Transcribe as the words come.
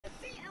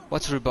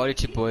What's everybody,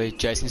 it's your boy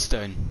Jason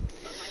Stone,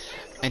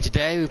 and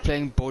today we're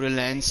playing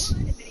Borderlands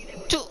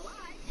 2.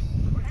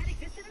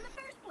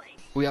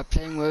 We are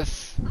playing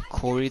with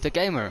Corey the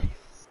Gamer,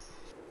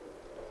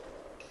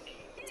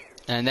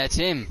 and that's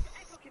him.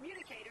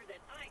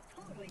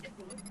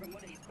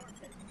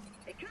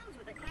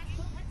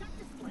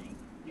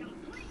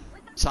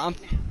 So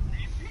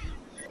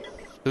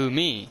who,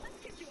 me?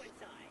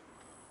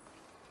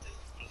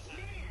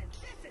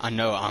 I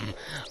know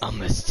I'm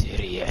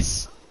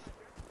mysterious.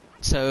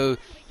 So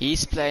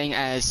he's playing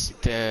as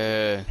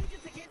the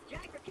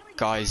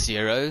guy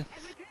Zero.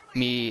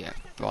 Me,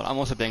 well, I'm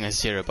also playing as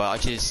Zero, but I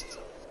just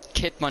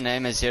kept my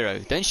name as Zero.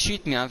 Don't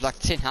shoot me, I have like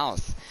 10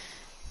 health.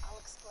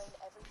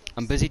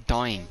 I'm busy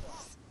dying.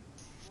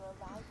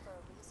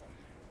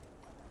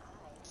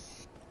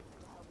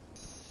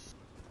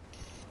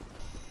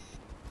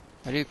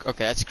 How do you,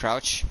 okay, that's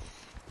crouch.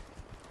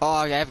 Oh,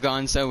 I have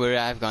guns, don't worry,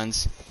 I have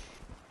guns.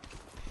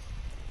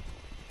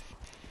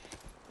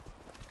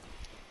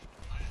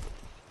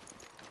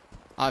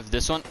 I have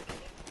this one,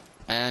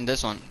 and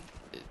this one.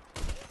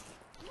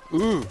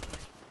 Ooh!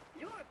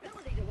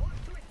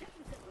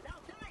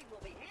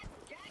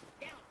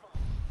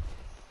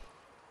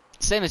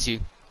 Same as you.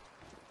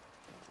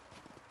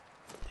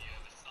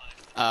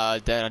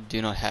 That I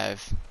do not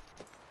have.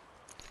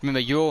 Remember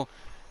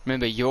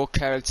your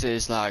character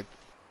is like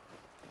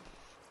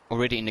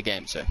already in the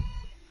game, so.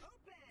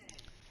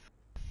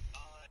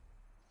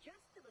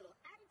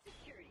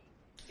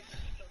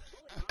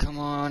 Come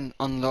on,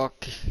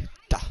 unlock.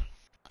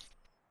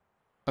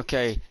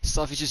 Okay,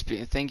 stuff is just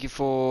being. Thank you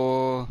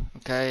for.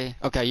 Okay,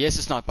 yes,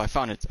 a sniper. I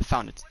found it.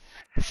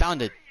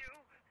 Found it.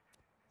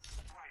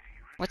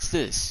 What's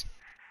this?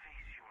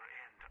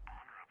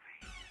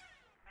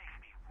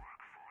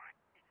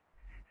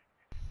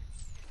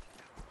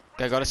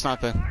 Okay, I got a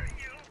sniper.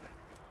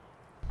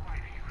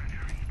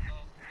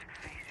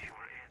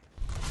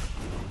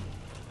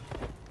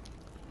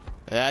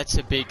 That's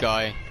a big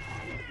guy.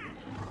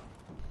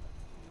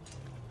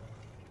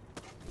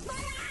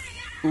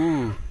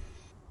 Ooh.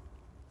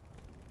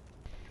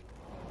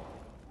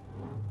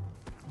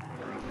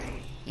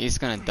 He's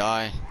gonna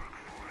die.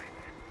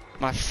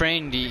 My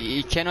friend,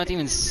 he cannot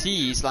even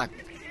see. He's like,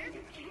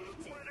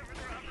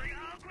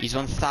 he's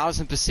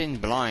 1000%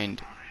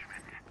 blind.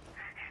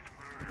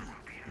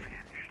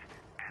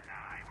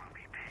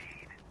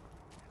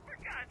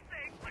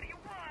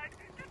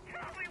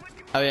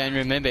 Oh yeah, and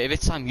remember, every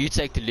time you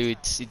take the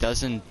loot, it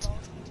doesn't.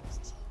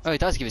 Oh,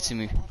 it does give it to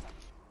me.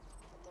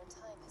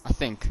 I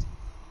think.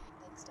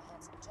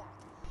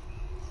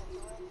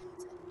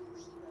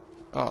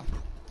 Oh.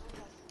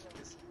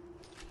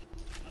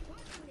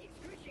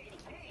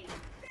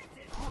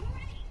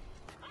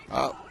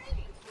 Oh.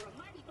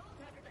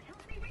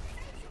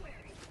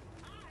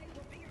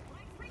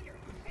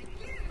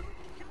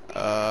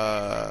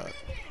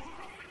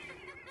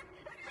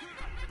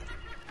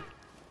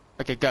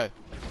 Okay, go.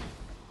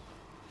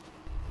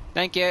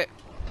 Thank you.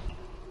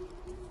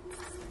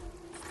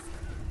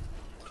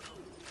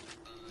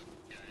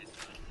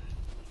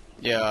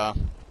 Yeah.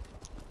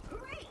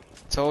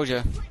 Told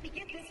you.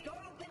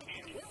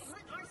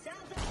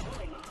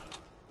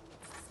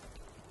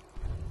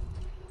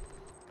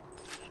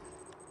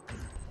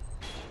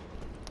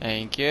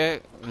 Thank you.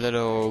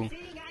 Little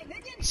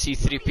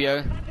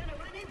C3PO.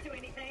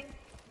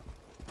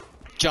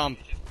 Jump.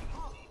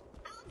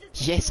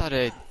 Yes, I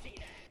did.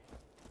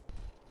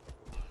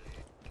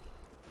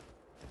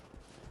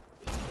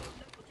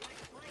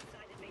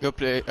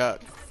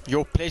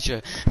 Your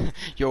pleasure.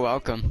 You're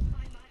welcome.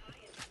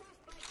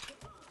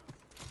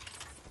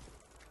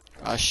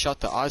 I shot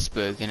the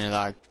iceberg and it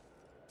like.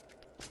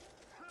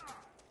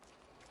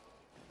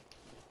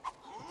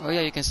 Oh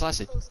yeah, you can slice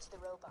it.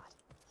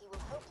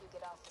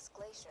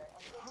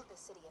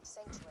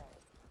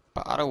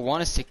 But I don't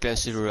want to stick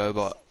close to the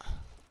robot.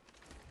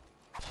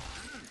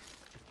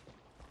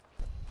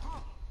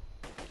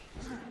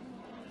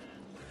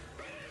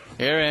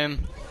 Hear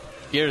him.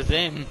 Hear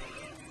them.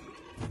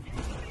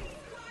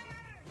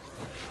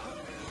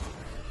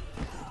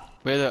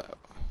 Where the...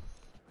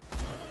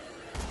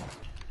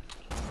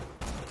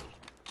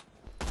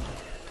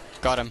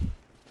 Got him.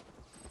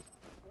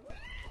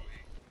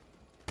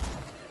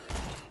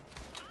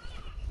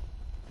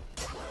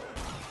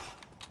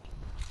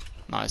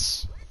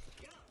 Nice.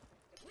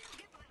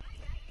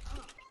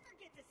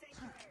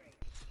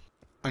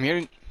 I'm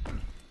hearing...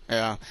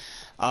 Yeah.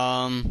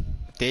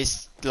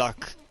 There's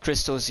like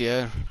crystals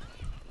here.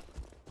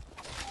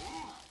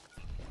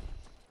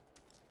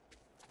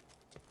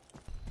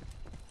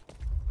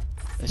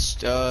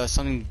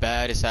 Something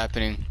bad is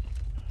happening.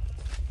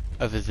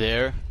 Over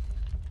there.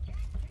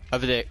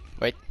 Over there.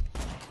 Wait.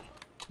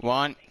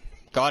 One.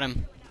 Got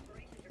him.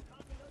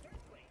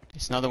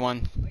 There's another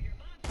one.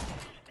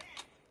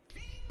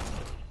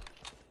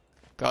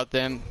 Got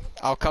them.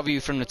 I'll cover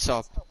you from the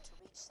top.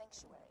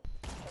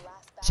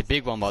 It's a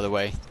big one, by the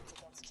way.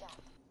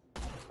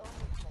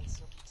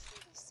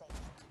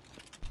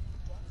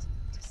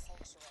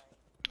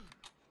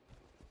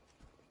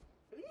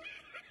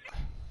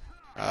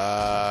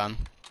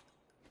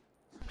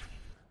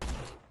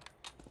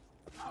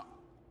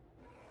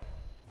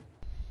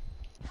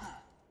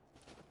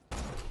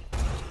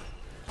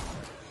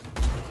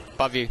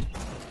 Above you.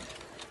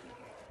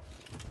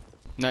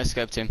 No,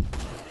 scoped him.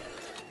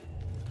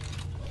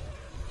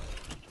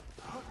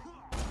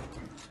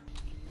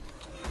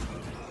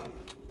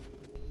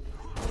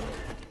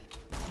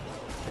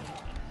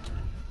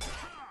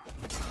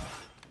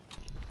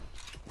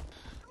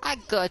 I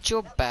got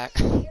your back.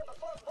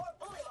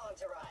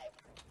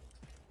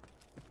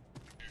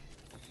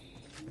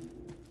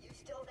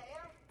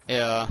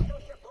 Yeah.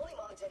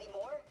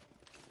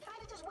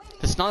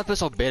 The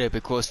snipers are better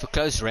because for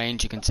close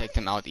range you can take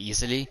them out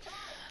easily,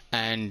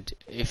 and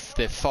if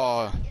they're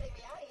far,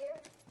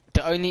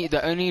 the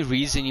only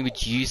reason you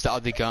would use the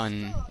other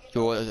gun,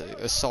 your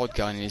assault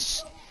gun,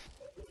 is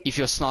if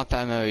your sniper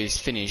ammo is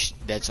finished.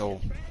 That's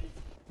all.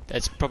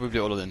 That's probably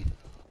all of them.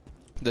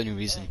 The only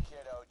reason.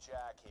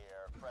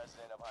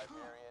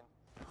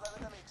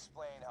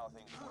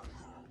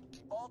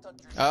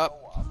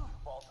 Up.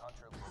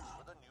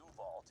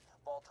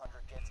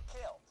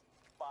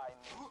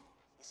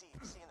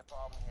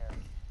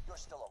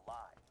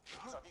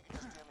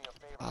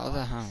 How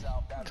the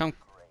hell? Come.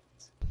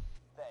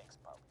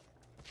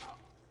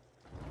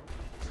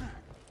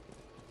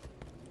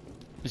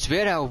 It's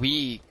weird how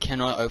we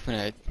cannot open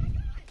it.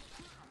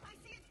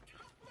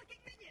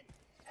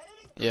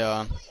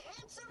 Yeah.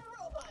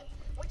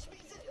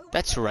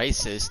 That's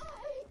racist.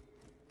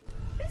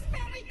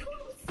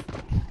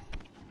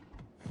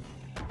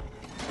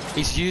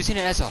 He's using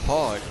it as a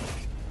hard.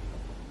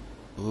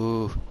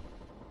 Ooh.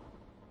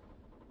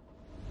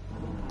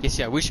 Yes,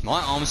 yeah, I wish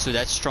my arms were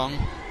that strong.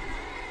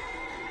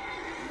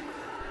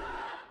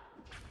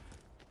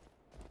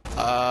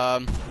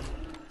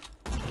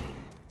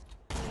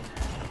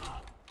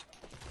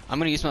 I'm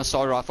gonna use my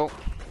assault rifle.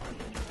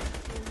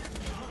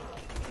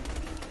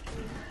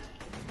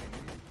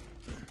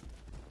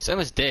 It's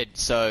almost dead,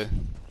 so...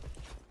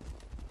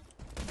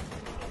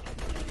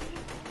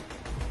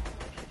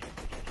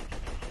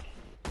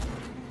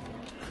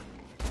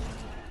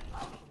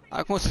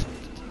 I can also...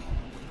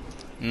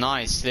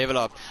 Nice, level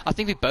up. I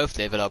think we both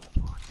level up.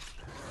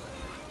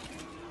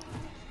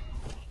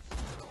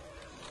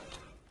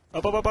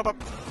 Up, up, up, up, up.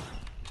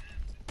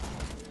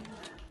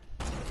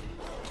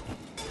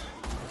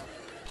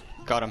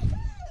 Got him.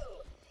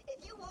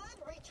 If you want,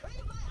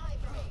 retrieve my eye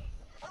for me.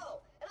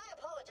 Oh, and I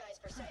apologize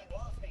for saying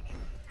wall speaking.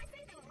 I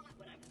say that a lot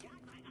when I've got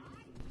my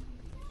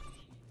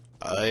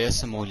eye. Oh, there's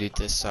some more loot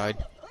this side.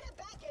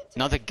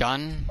 Another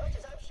gun.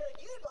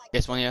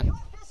 Yes, one here.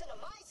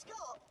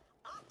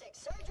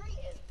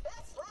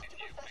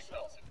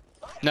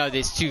 No,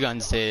 there's two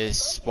guns.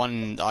 There's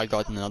one I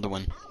got and another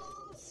one.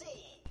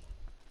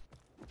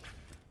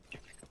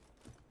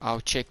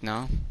 I'll check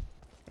now.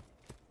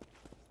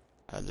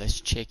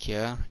 Let's check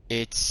here.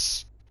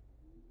 It's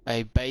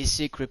a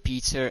basic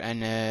repeater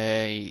and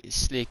a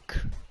slick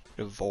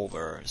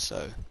revolver,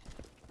 so...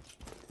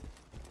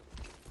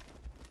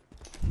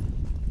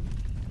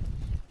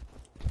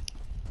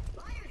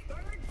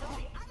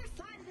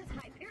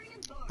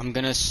 I'm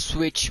gonna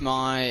switch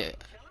my...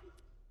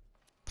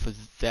 for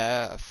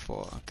there,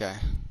 for... okay.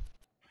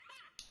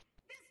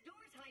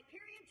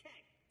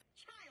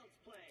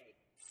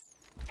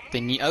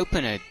 Then you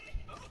open it.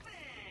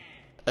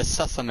 A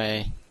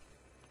sesame.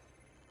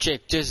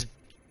 Check, just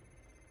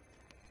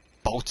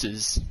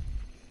bolters.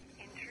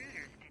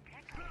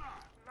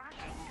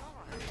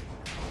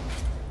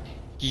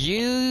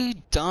 You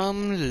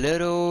dumb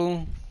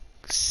little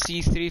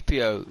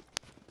C-3PO.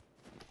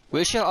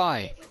 Where's your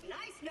eye? Nice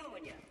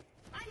knowing you.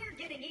 I hear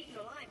getting eaten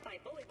alive by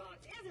bully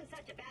bots isn't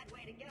such a bad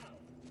way to go.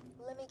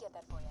 Let me get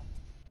that for you.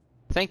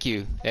 Thank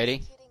you,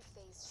 Eddie.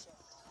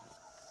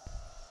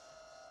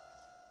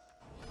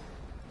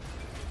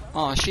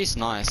 Oh, she's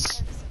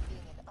nice.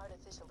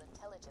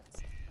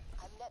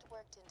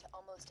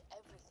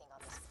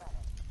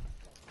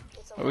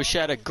 I wish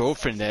I had a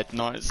girlfriend that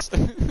nice.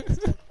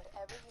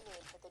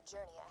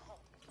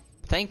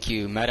 Thank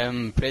you,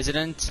 Madam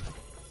President.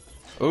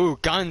 Ooh,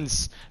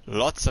 guns!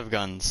 Lots of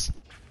guns.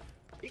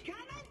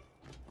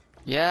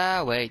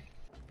 Yeah, wait.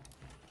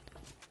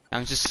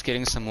 I'm just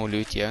getting some more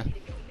loot here.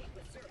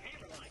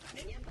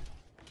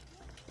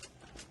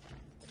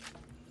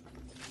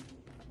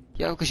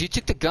 Yo, because you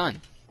took the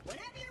gun.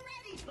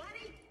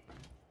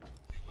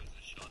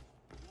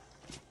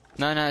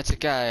 No, no, it's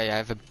okay. I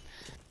have a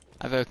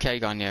okay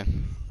gun here.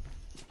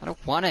 I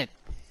don't want it.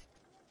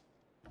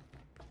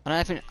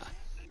 I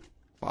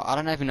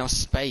don't have enough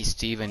space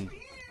to even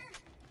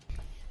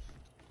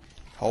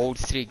hold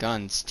 3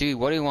 guns. Dude,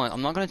 what do you want?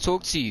 I'm not gonna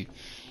talk to you.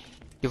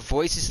 Your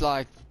voice is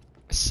like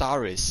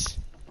Cyrus.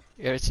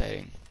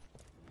 Irritating.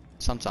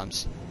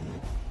 Sometimes.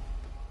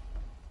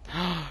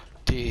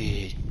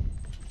 Dude.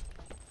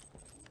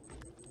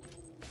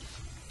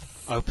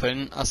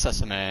 Open a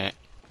sesame.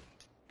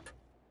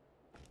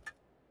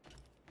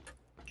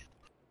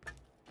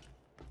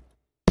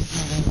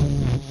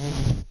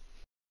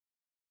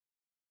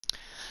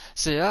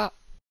 So yeah.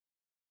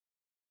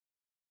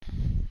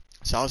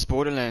 SO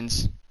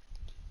Borderlands.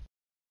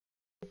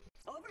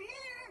 Over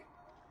here.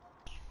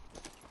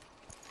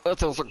 That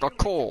feels like a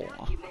call.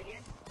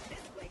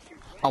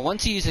 I want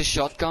to use a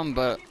shotgun,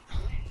 but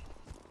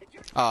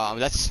Ah,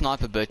 that's a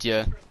sniper bit,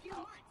 yeah.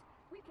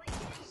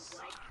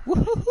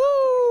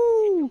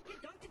 Woohoo!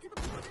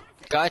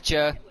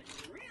 Gotcha.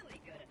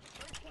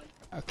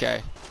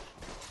 Okay.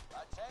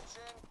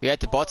 We had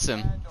to bot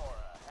him.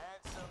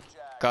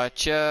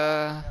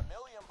 Gotcha.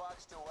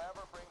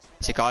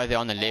 There's a guy there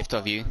on the left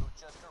of you.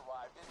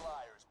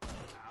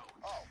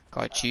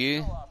 Got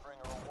you.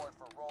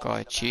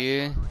 Got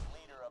you.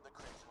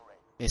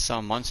 There's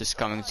some monsters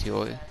coming to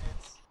you.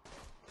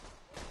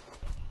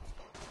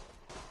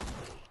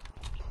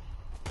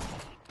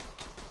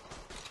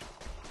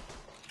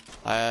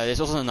 There's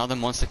also another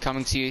monster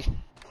coming to you.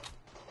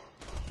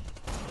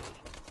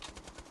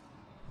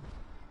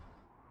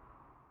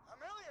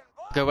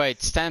 Okay,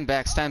 wait, stand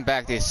back,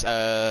 there's,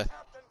 but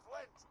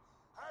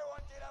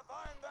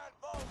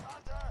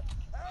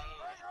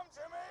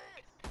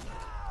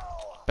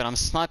I'm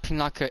sniping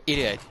like an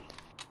idiot.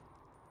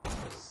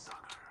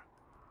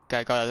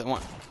 Okay, got it,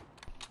 one.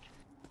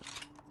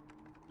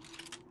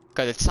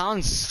 Okay, it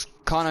sounds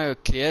kinda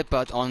clear,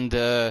 but on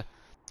the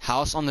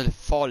house on the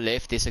far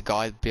left, there's a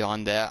guy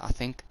behind there, I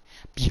think.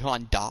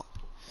 Behind that.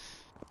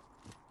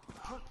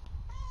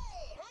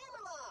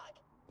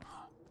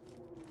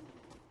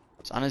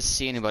 So I don't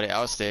see anybody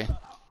else there.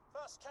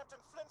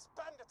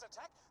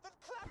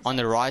 On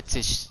the right,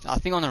 I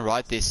think on the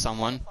right there's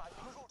someone.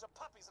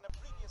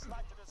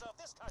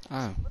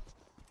 Oh.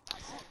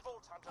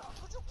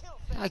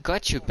 I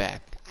got you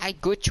back. I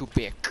got you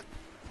back.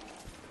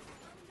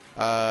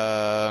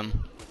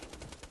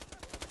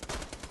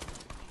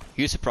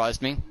 You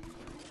surprised me.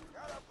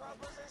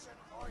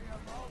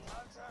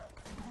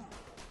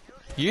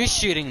 You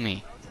shooting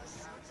me.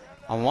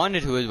 I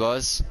wondered who it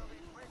was.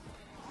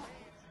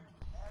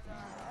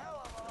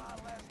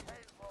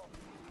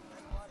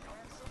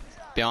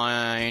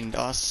 Behind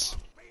us.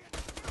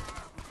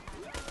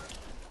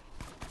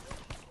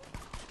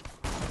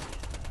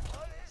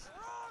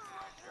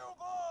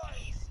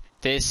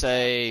 There's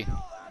a...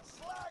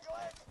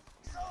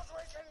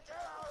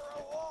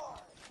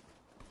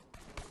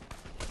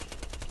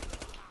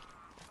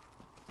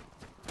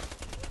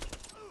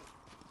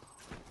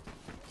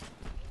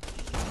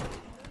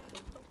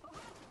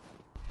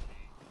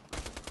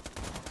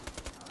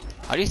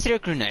 How do you throw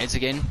grenades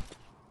again?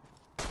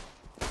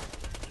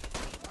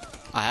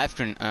 I have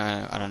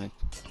I don't know.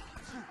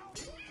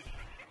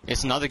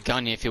 It's another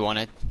gun if you want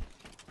it.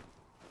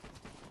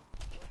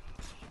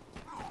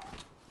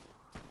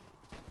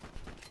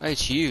 Oh,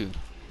 it's you.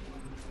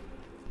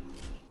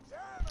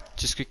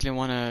 Just quickly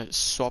wanna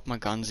swap my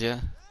guns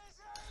here.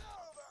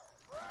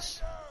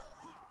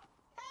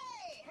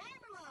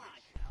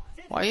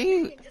 Why are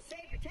you?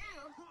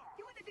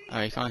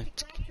 Oh, you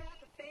can't.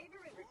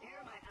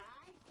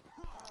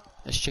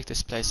 Let's check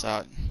this place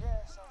out.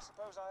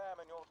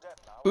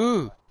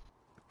 Ooh!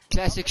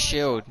 Classic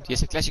shield.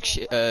 Yes, a classic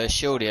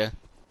shield here.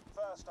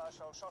 First, I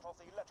shall shut off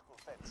the electrical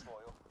fence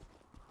for you.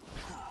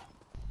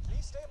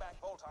 Please stay back,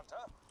 Vault Hunter.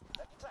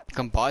 You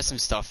can buy some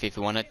stuff if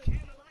you want it.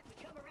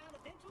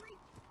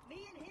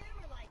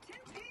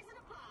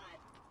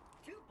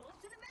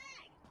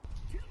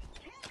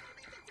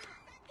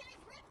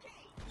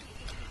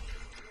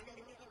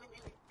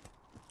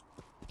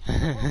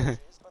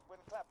 But when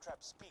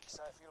Claptrap speaks,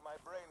 I feel my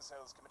brain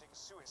cells committing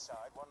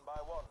suicide one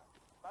by one.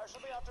 I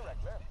shall be out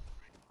directly.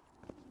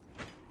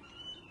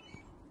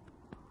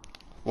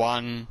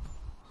 One.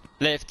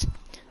 Left.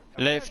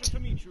 Left.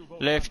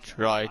 Left.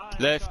 Right.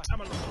 Left.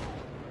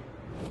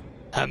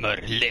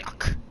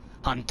 Hammerlock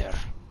Hunter.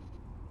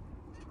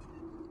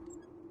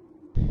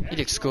 He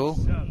looks cool.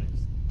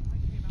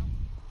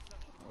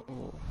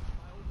 Oh.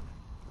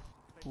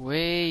 Where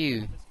are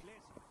you?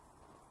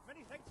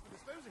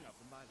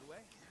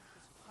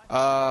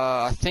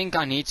 I think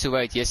I need to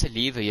wait. Yes, a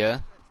lever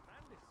here.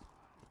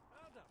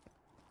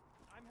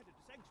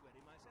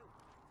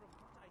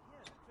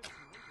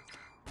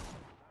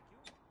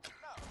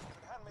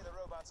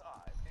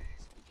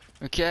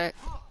 Okay.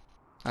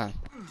 Oh.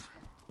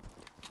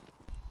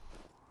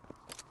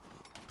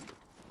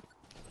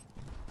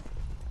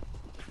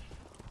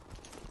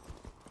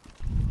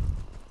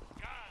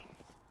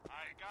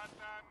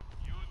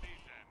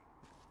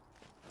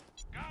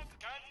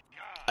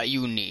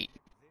 You need.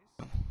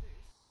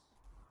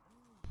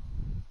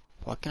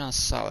 What can I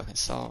sell? I can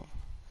sell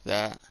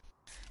that.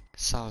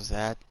 Sell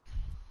that.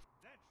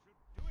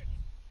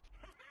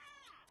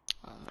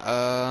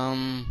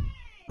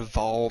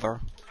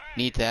 Revolver.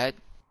 Need that.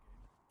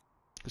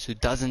 Because who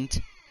doesn't?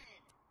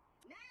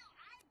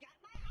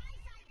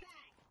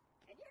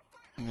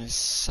 I'm gonna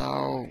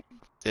sell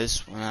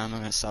this one. I'm not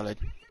gonna sell it.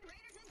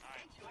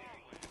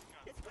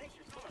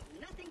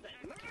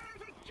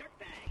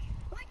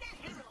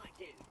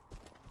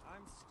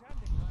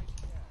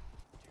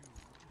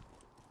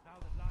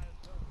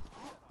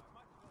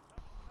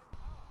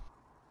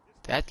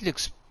 That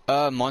looks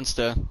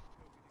monster.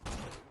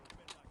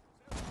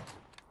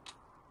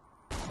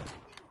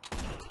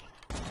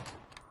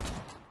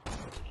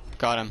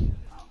 Got him.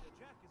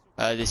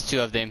 There's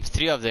two of them,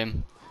 three of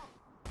them.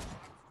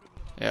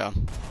 Yeah.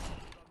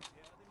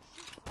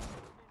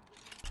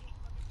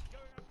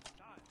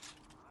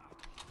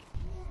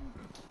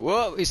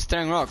 Whoa, he's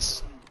throwing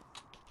rocks.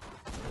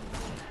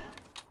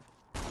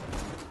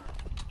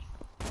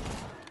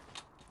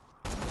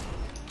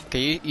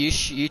 Okay,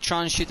 you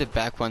try and shoot the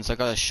back ones. I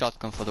got a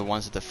shotgun for the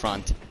ones at the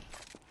front.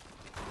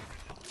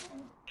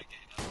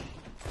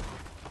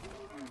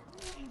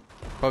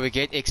 But we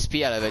get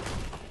XP out of it.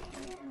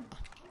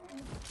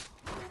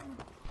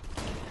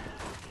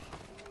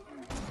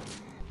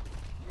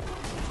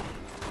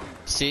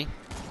 See?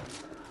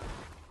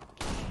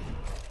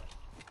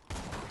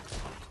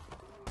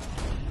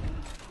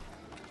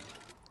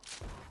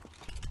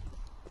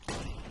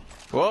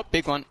 Whoa,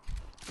 big one.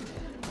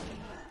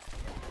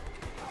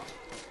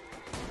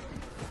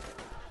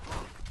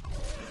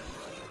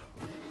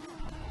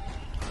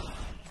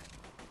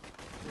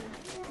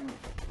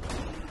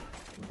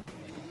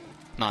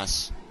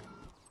 Nice.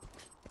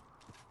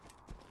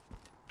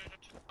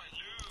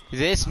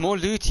 There's more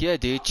loot here,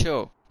 dude.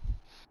 Chill.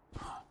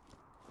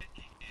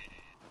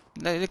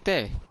 No, look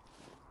there.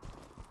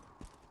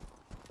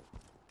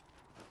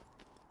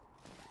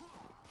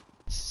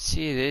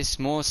 See, there's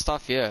more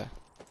stuff here.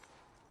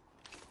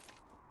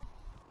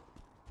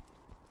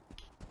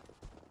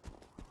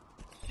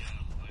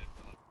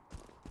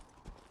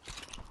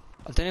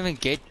 I don't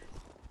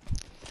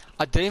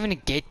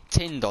even get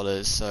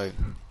 $10, so.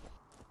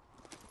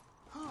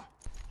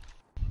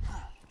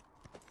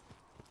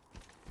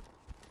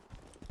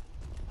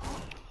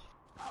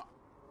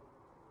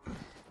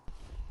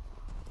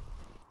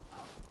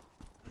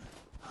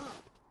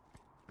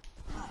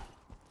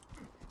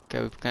 Okay,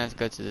 we're gonna have to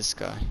go to this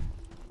guy.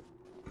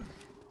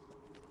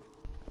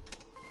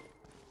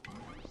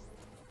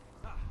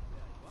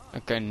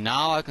 Okay,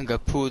 now I can go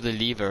pull the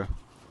lever.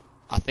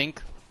 I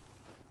think.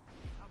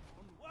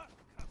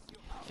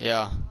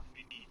 Yeah.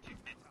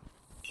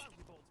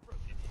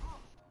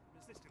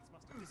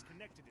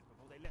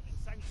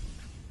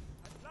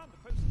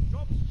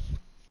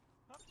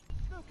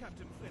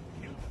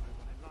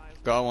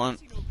 Got one.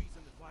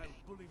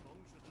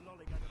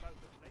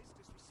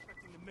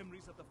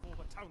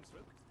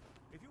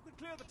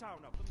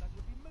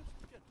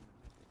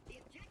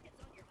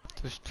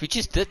 We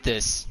just did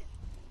this.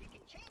 You can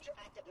change your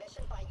active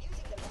mission by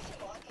using the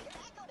mission log in your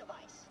Echo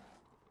device.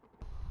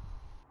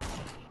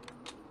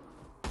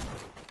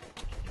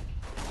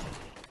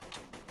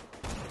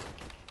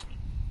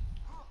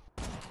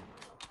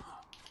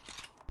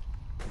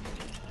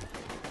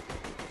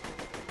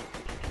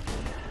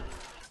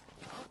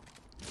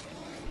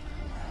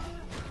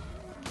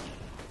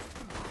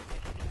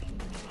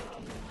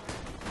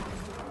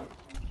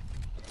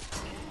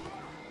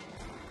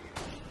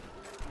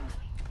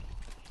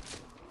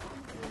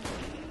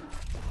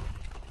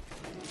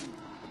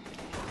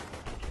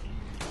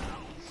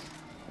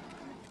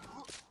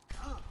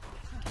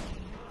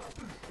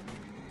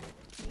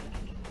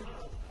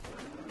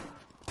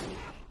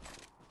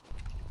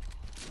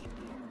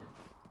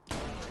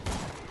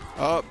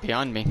 Oh,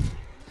 behind me. That's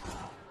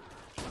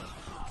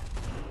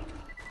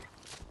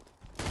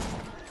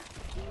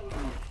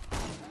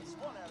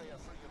one area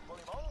free of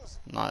bullywongs.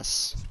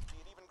 Nice. This would be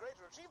an even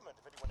greater achievement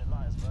if anyone in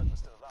Liarsburg was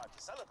still alive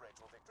to celebrate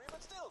your victory,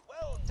 but still,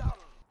 well done.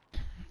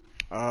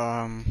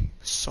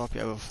 Swap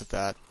you over for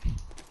that.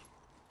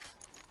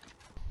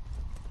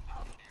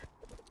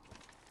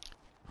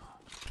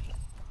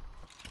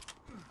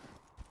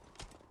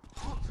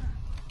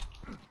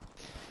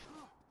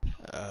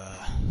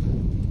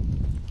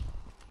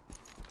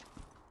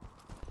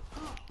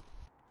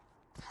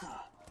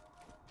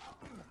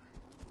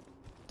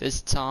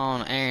 This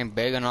town ain't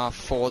big enough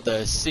for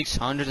the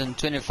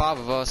 625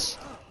 of us.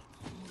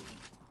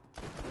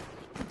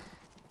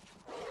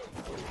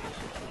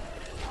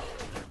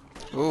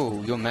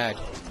 Ooh, you're mad.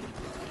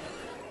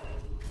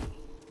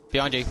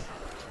 Behind you.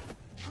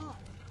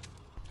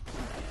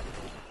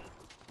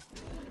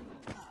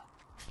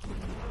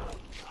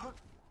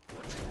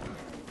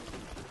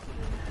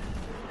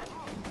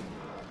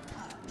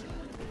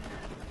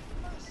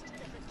 Most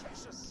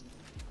efficacious.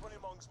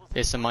 Bullywongs will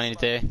There's some money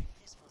there.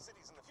 peaceful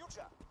cities in the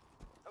future.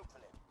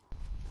 Hopefully.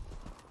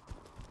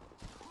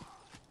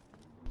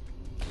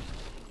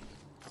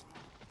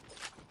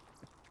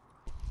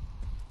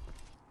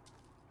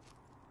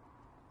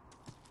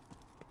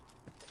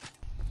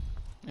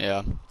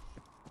 Yeah.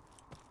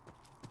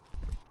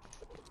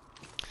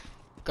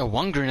 Got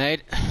one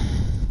grenade. Please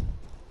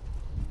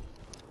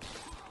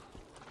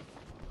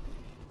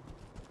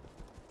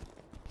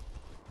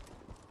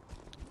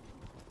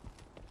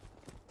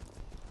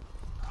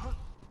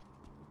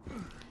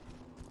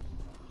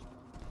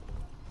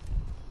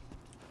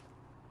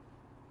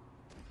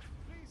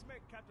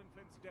make Captain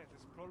Flint's death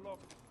as prologue.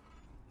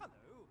 Hello.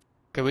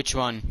 Okay, which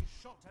one?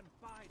 Shot and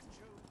by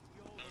Jove,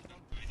 you're the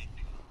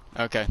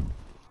one. Okay.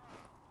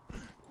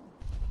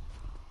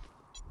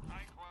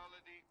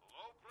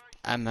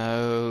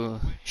 Ammo,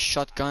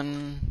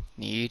 shotgun,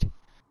 need.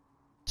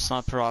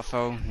 Sniper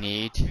rifle,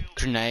 need.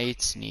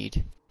 Grenades,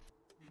 need.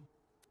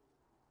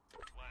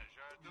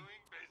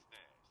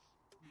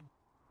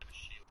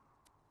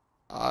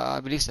 I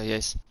believe so,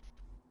 yes.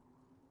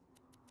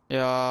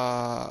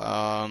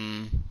 Yeah,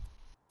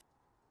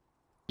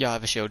 yeah, I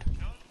have a shield.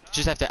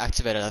 Just have to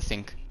activate it, I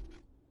think.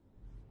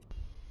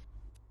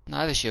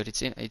 No, the shield,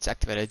 it's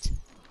activated.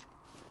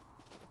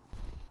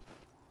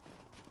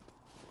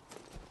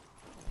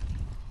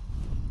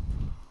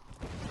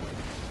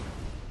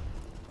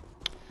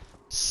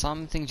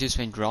 Something just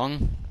went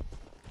wrong.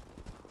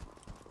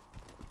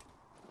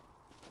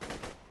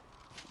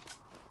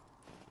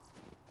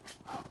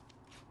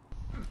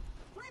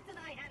 Flint and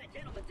I had a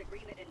gentleman's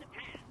agreement in the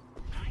past.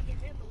 I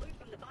give him the loot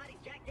from the bodies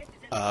Jack ditches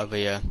in the But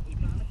yeah. He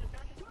promises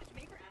not to torture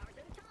me for hours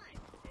at a time.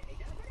 And he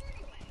does it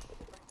anyway.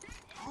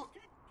 But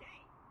that is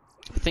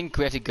today. I think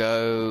we have to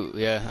go,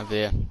 yeah, over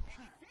there.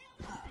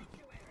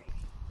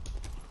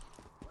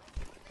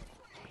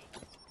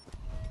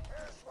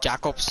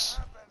 Jacobs.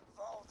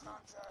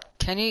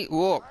 Can he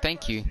walk?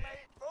 Thank you. Boom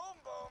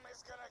Boom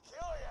is gonna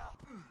kill ya.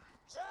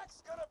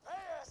 Jack's gonna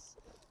pay us.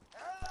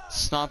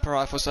 Sniper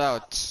rifles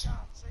out.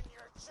 Shots in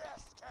your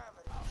chest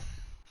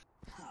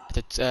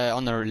cavity. That,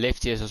 on the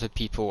left here is also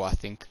people, I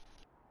think.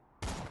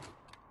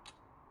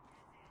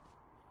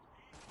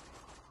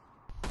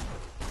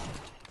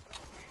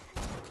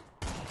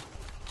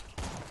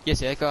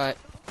 Yes, yeah, guy.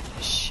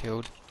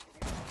 Shield.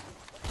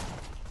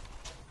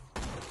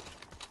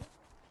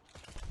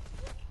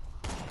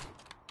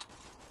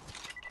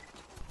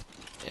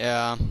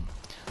 Yeah,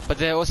 but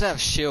they also have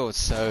shields,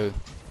 so.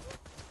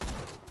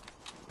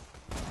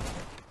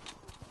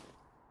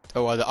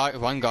 Oh, well, the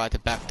one guy at the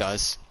back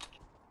does.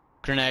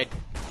 Grenade.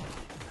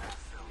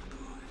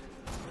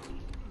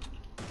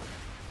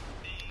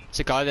 It's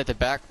a guy at the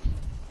back.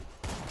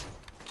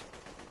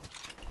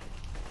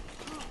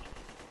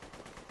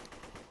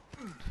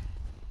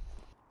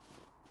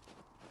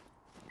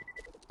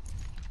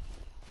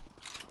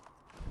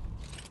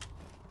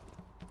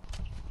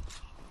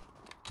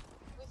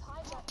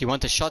 Do you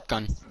want a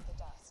shotgun? If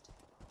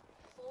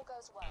all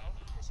goes well,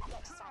 we should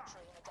get to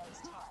Sanctuary in a day's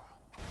time.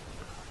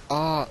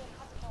 Oh,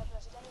 They haven't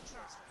diverted any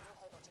troops from New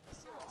Haven to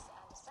pursue us,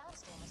 and a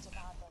sandstorm has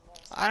devoured their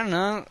mills. I don't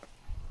know.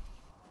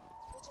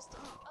 We just...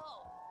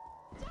 Oh,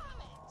 damn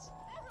it!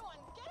 Everyone,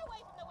 get away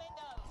from the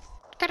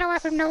windows! Get away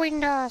from the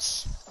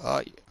windows. Oh,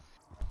 you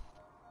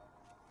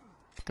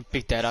can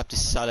pick that up to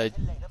solid.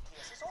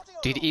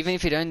 Dude, even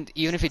if you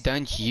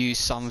don't use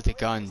some of the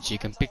guns, you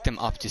can pick them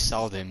up to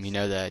sell them. You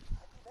know that.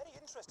 Very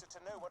interested to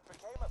know what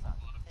became of her.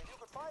 If you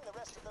could find the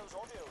rest of those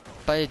audio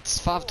logs. But it's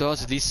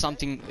 $5. At least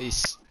something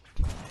is.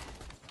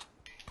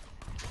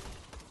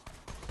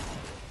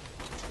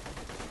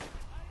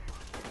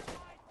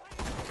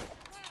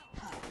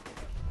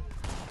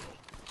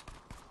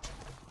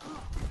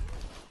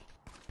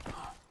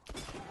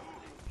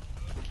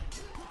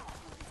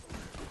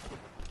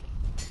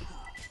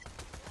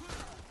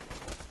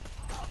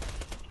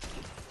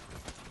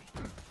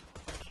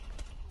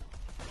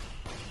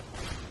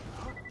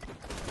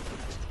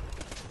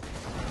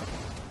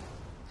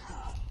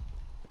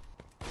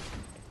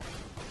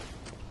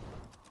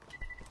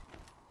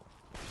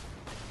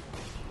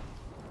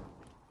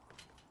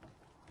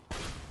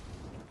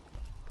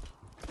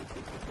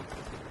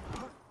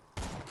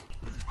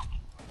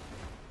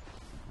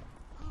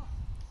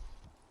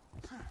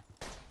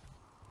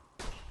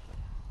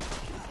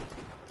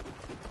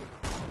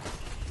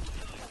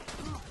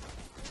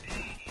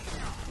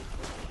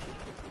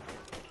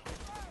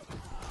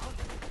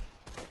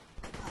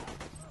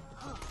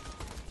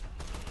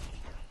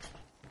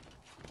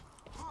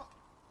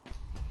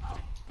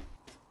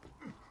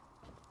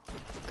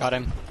 Got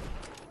him.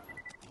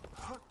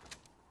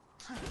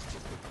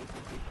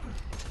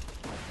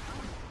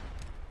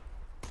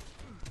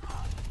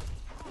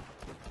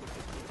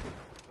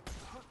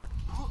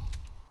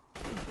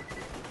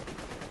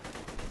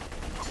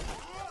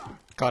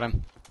 Got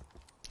him.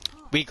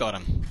 We got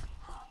him.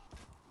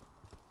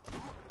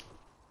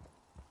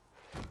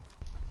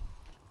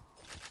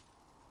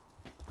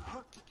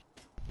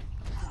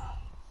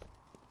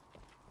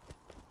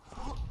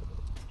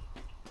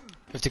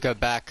 We have to go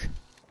back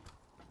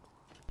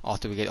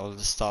after we get all of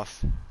the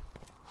stuff.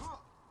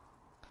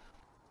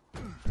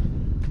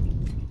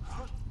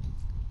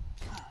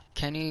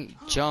 Can you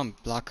jump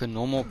like a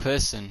normal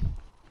person?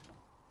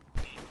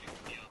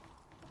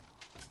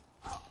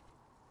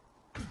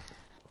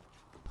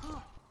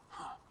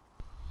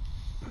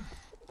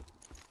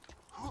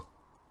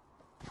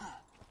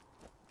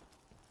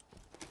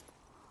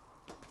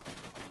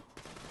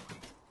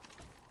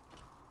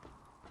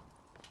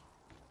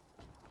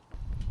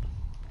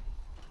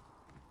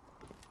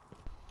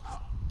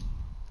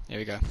 There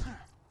we go.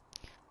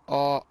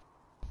 Oh.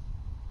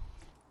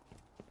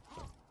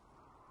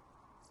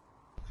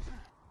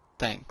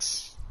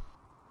 Thanks.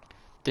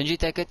 Didn't you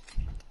take it?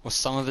 Or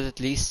some of it at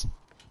least?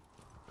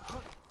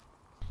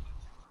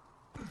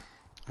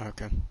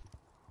 Okay.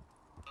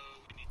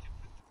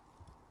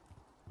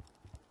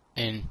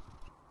 In.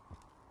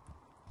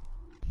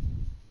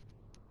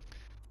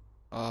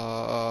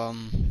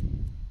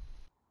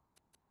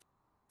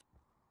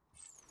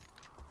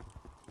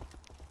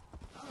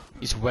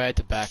 He's way at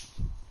the back.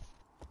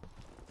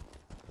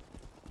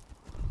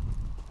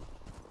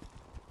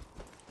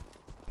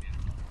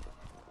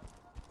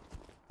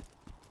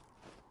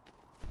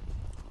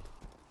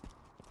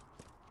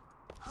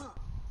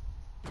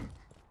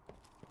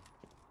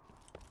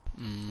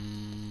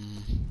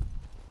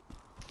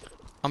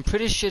 I'm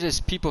pretty sure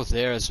there's people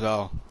there as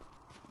well.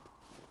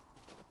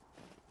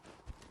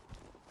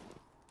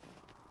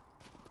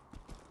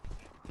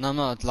 No,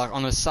 not like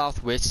on the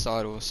southwest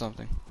side or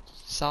something.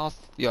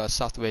 Yeah,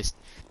 southwest.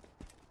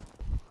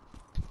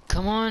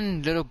 Come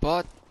on, little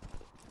bot.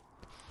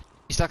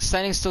 He's like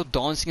standing still,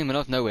 dancing in the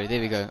middle of nowhere.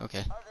 There we go.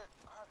 Okay.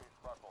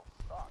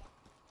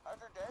 How's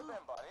your day been,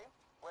 buddy?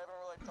 We haven't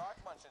really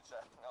talked much since I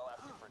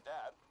left you for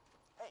dead.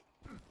 Hey,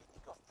 you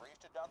think you'll freeze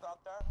to death out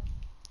there?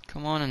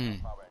 Come on,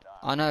 and Probably not.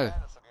 I know.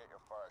 Dennis will get you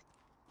first.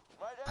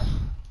 My day?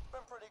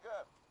 Been pretty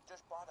good.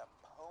 Just bought a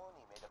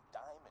pony made of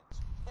diamonds.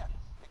 Yeah,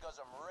 because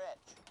I'm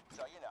rich.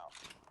 So, you know,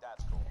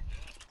 that's cool.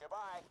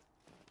 Goodbye.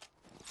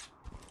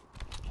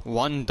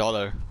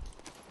 $1.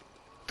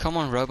 Come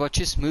on, robot,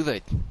 just move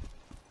it.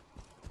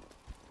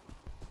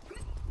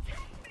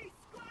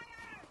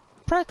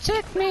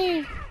 Protect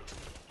me!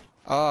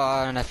 Oh,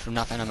 I don't have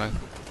enough ammo.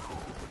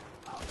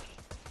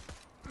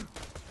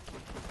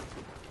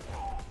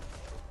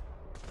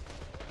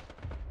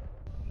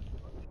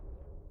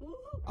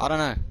 I don't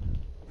know.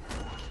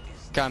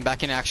 Going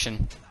back in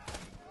action.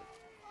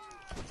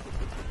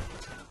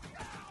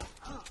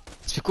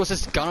 It's because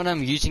this gun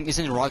I'm using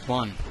isn't the right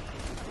one.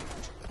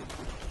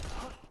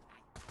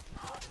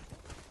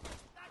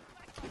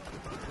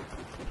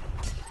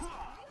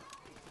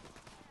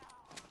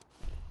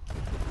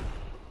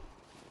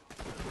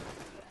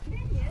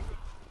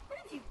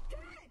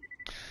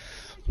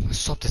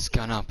 Swap this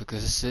gun up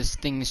because this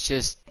thing is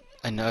just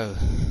a no.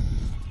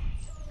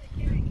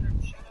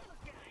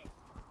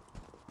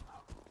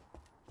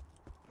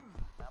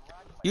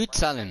 You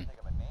tell him. Think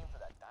of a name for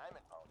that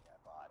diamond pony I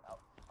bought.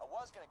 I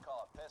was gonna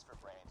call it Piss for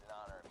Brains in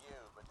honor of you,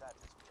 but that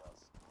just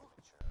feels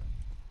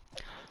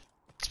immature.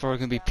 It's probably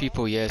gonna be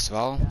people here as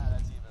well. Yeah,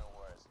 that's even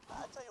worse.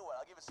 I'll tell you what,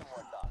 I'll give it some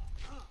more thought.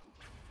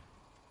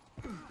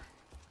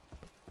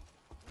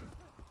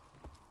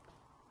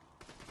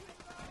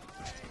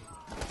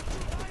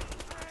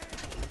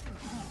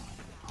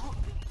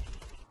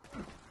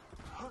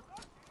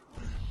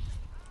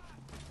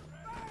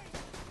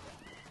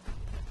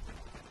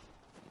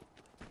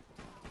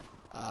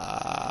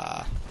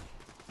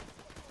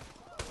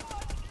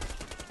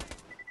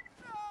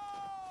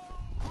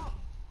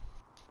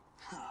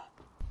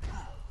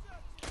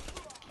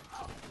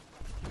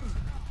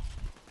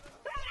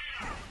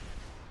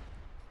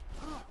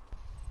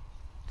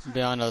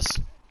 Behind us.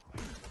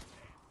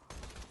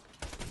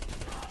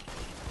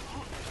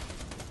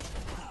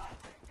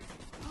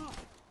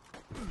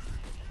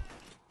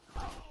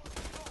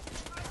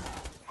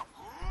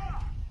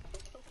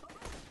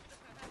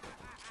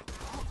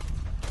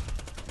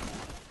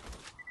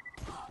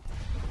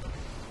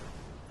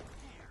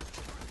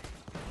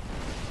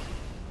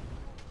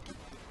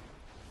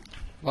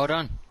 Well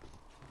done.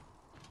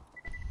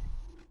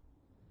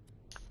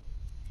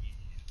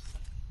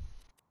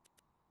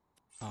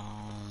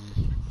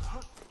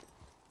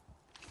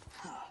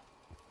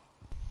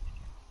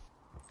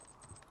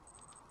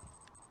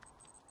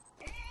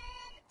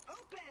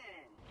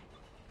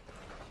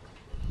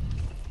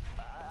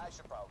 I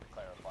should probably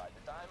clarify.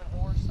 The diamond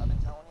horse I've been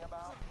telling you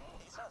about,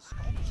 he's not a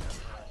sculpture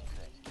or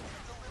anything. He's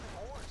a living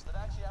horse that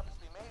actually happens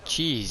to be made of.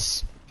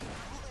 Jeez.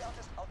 Usually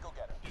I'll go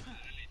get her.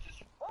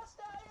 What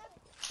stallion?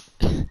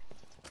 Here,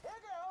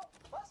 girl.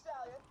 What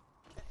stallion?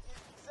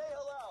 Say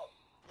hello.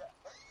 Yeah.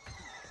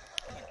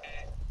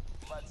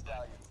 What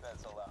stallion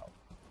says hello.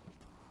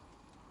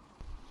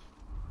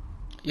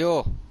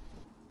 Yo.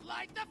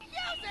 Light the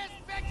fuses,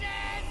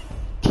 bitches!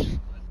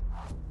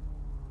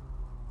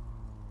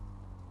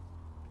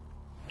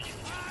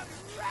 I'm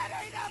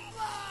ready to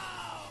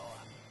blow!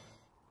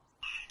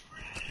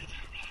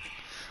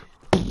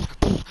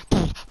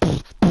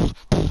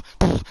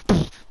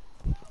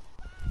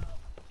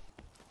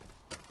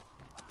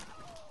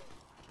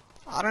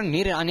 I don't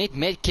need it. I need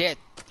medkit.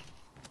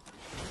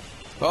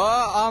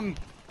 Oh, I'm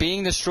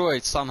being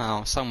destroyed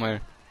somehow,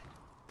 somewhere.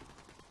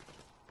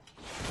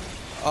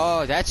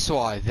 Oh, that's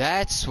why.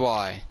 That's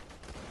why.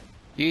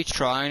 You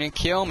trying to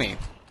kill me.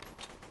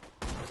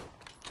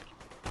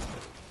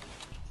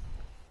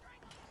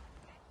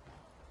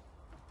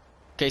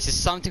 Okay, so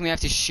something we have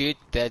to shoot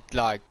that,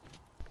 like,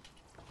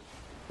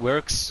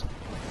 works.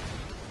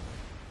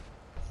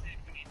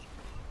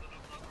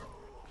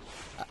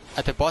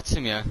 At the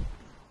bottom here.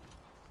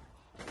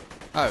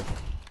 Oh.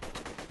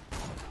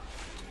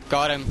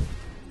 Got him.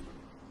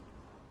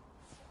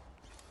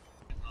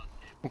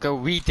 Okay,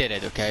 we did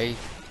it, okay?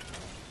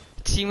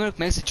 Teamwork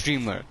makes the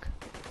dream work.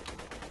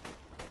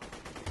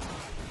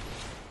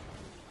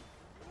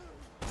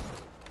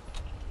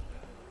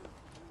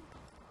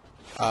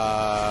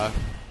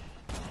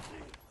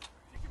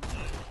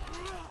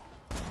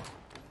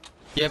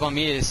 Yeah, by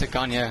me it's a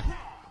gun, yeah.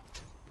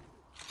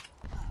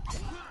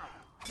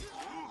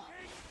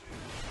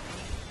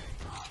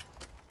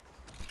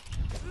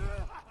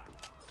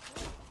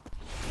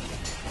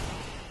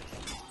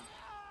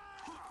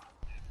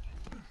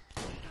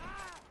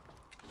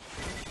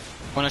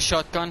 Want a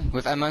shotgun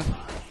with ammo?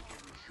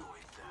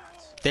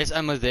 There's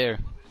ammo there.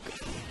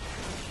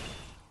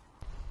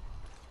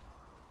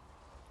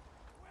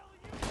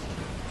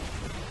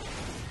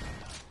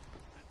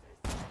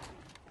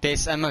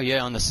 There's ammo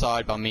here on the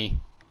side by me.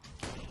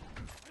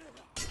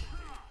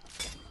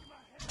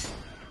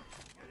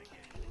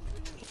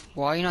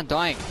 Why are you not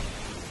dying?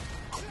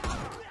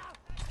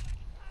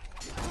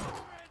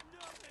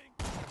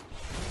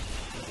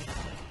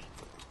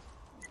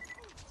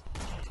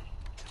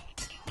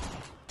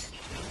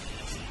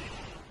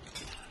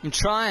 I'm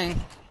trying.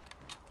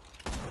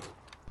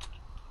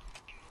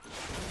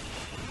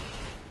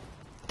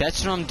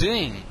 That's what I'm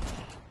doing.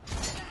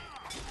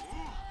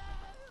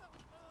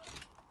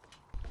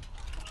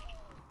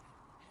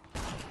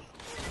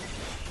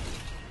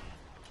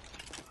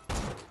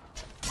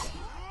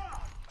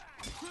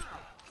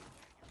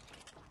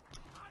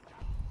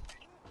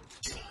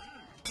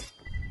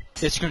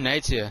 There's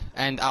grenades here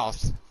and out.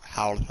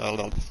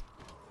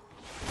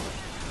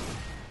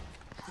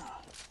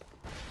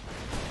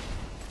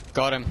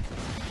 Got him.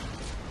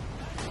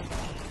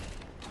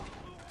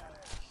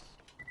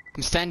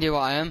 I'm standing where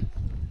I am.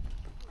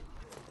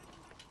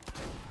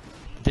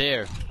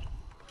 There.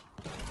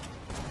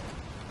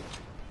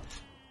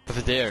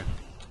 Over there.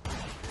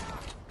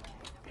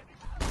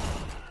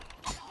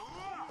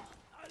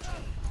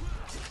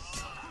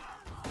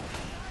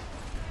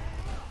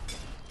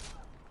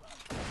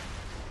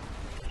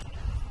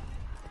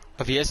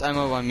 Of yes,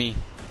 ammo on me.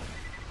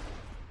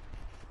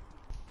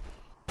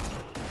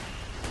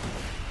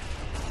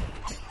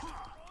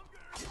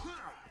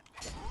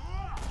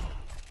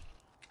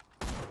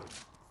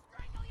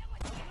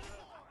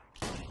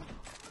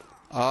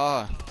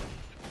 Ah.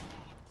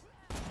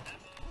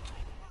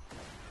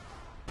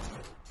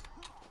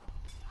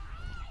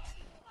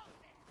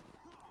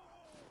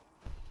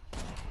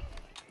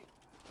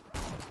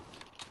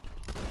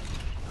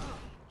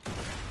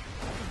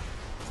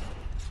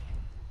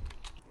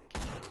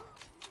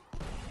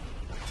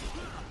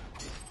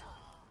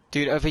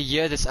 Dude, over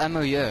here, there's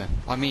ammo here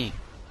on me.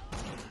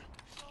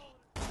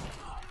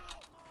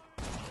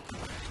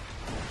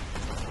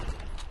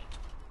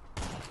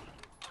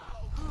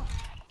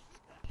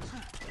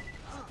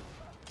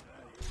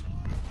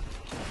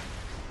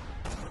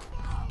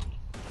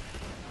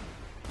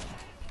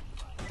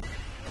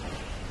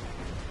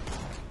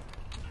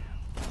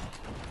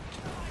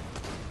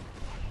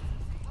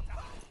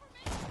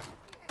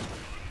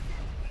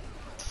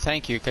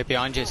 Thank you, okay,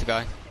 behind you is a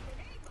guy.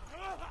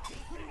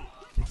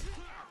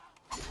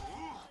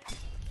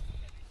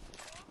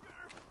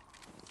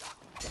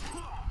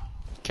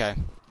 Okay.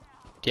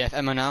 Do you have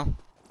ammo now?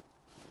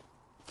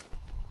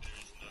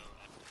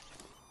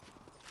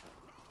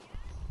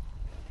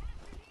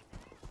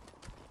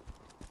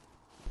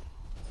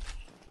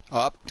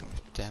 Up. Oh,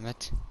 damn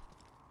it.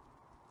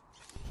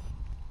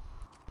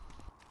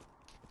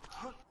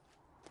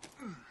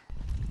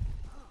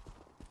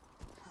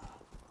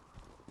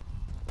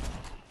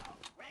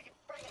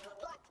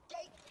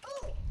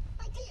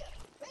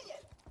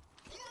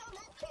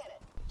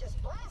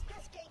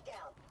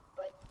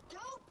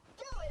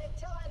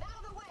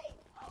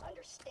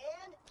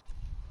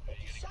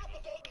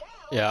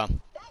 Yeah.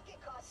 That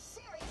could cause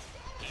serious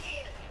damage to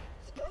you.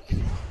 So don't do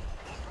that.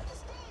 I'm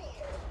just standing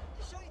here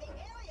to show you the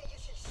area you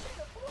should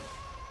shoot.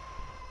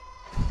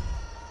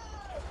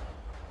 Whoa!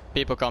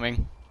 People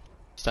coming.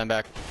 Stand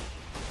back.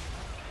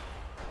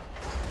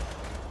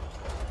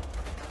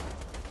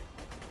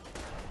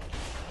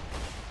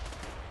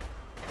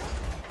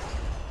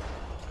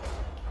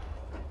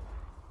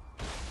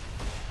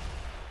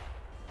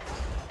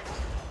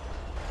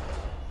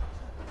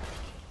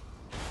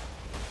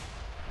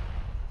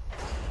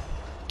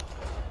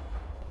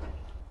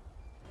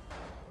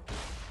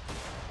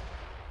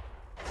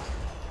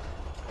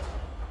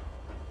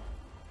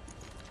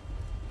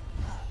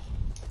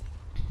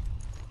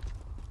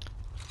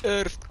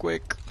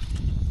 Earthquake.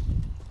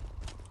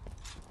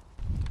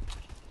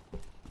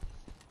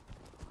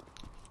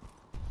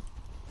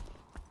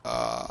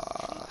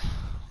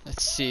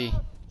 Let's see.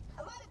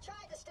 I might have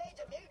tried to stage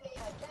a mutiny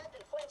on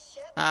Captain Flint's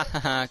ship.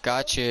 Haha,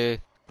 got you.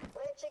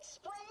 Which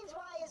explains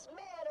why his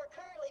men are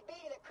currently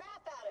beating the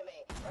crap out of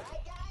me.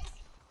 Right, guys?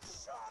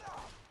 Shut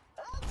up!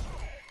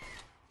 Okay.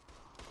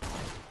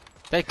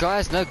 That guy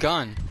has no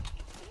gun.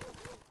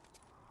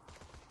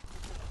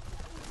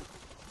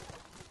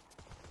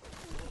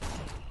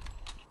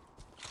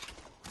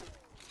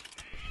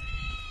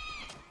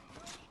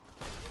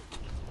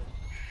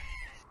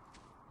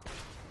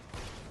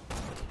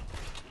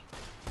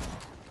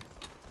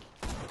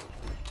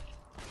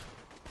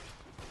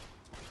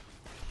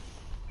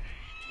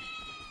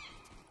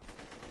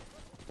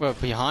 Well,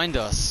 behind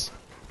us.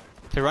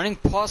 They're running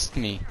past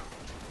me.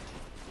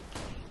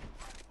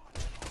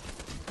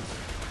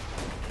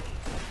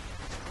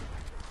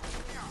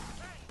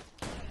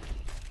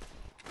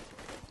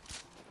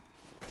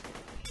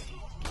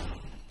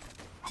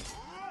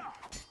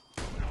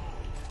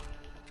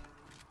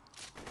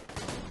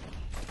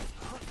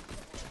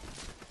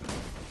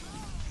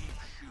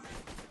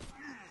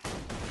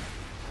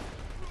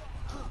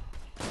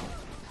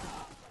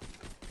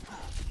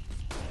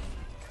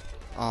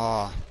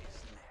 Ah.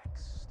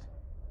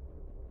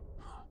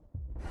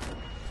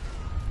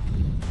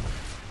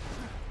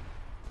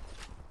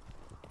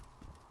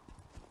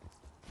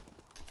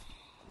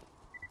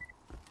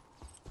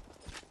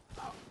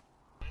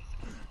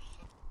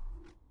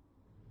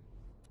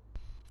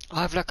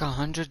 I have like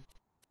 100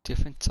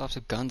 different types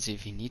of guns.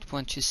 If you need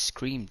one, just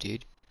scream,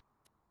 dude.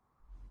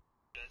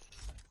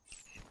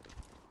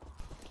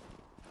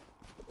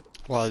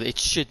 Well, it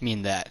should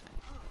mean that.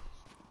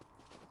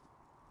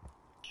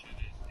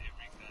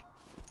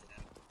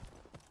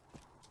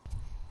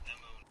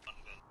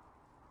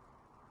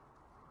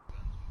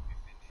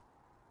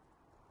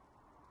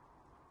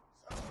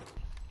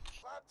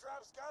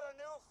 Claptrap's got a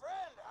new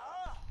friend,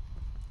 huh?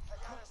 I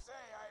gotta say,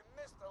 I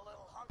missed the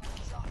little hunk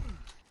of junk.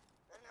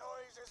 The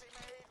noises he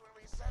made when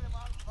we set him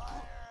on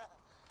fire.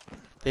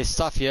 There's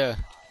stuff here.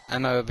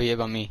 Ammo over here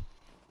by me,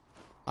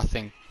 I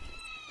think.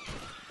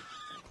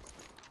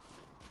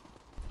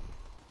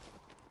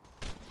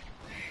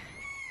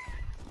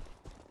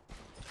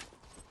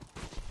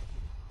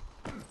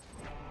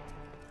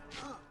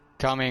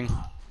 Coming.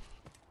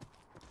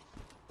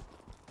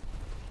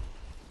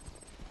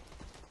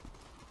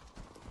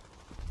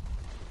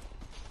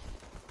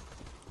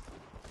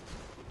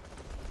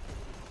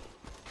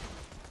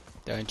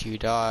 Don't you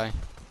die.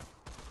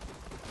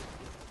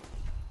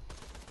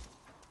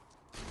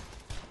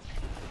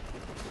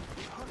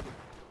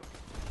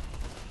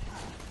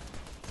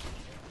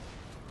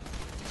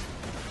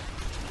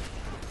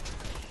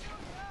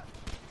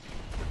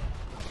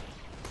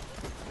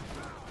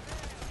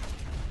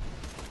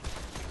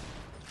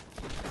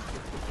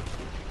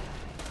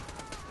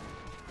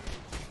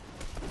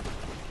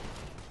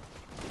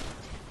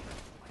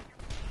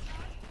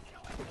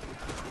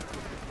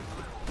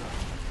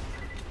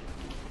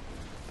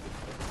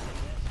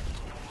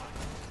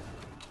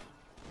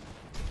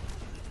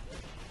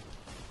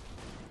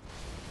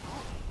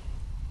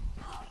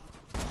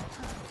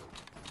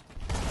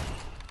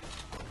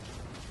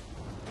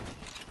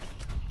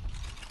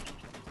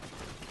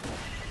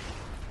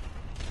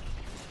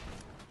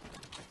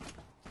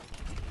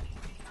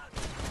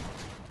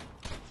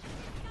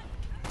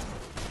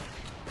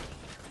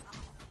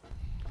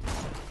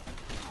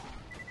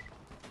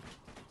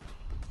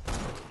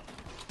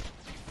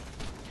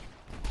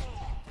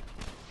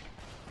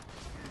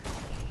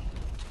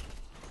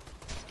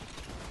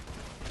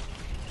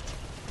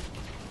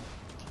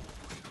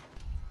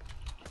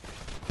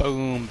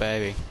 Boom,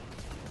 baby.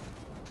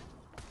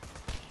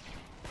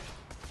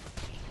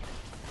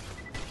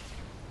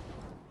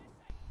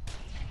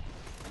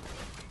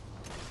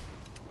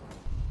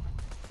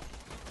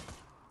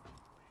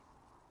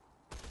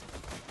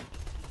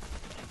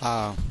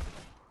 Oh.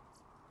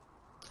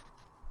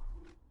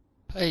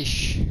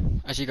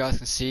 Eish. As you guys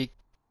can see,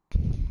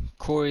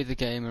 Corey the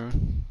gamer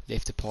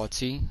left the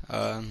party.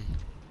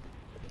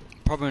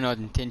 Probably not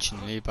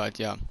intentionally, but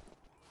yeah.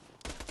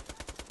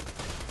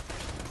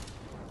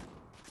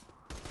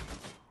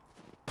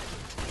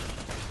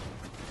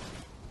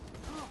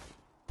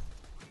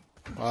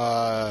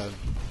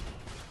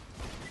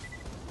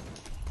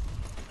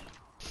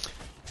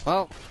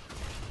 Well,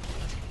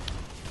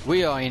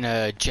 we are in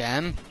a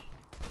jam.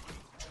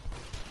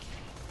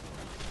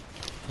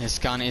 This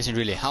gun isn't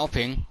really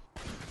helping.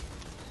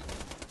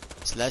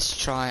 So let's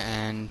try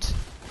and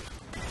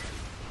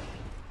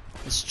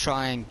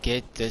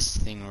get this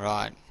thing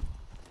right.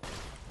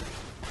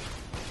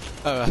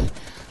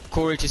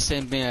 Corey just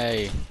sent me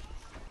a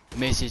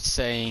message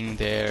saying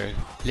their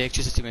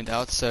electricity went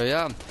out. So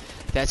yeah,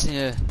 that's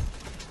a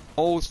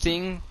old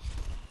thing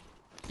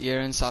here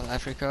in South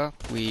Africa.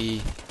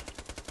 We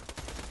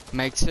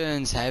make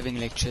turns having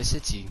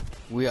electricity.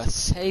 We are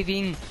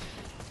saving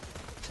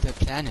the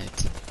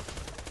planet.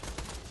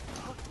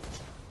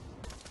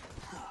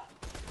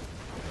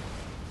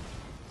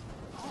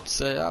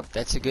 So yeah,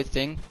 that's a good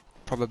thing.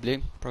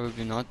 Probably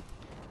not.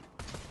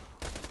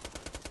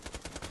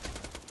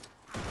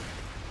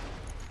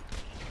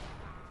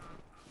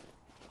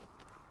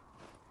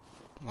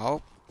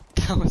 Well,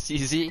 that was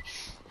easy,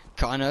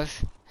 kind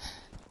of.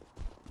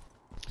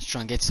 Let's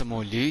try and get some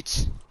more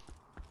loot.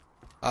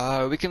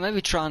 We can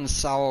maybe try and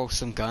sell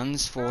some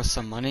guns for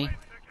some money.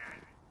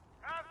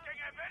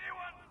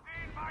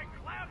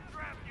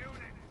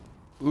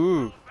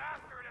 Ooh,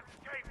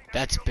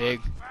 that's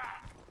big.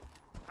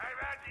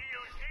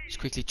 Let's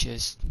quickly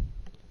just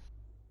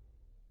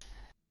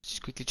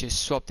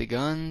swap the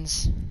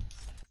guns.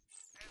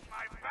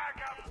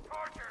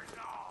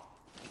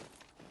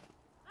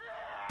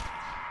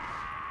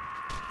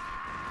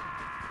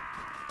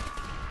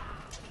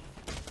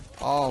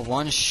 Oh,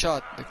 one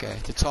shot. Okay,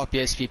 the top,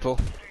 yes, people.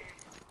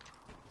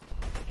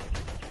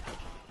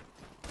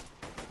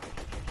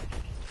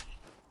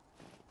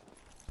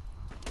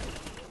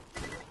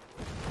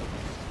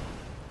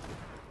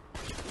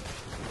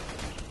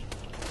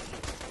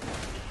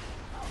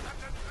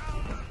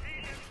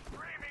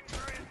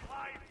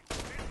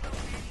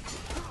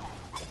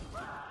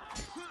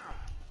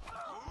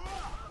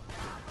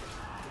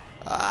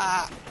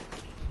 Ah!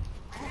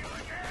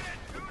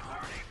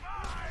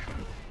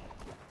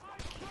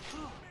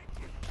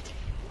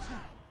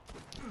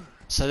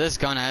 So this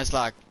gun has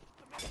like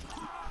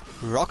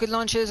rocket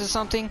launchers or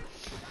something.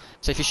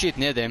 So if you shoot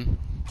near them,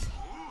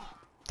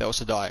 they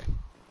also die.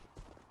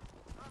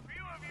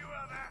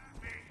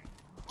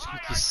 So we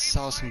can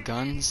sell some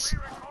guns.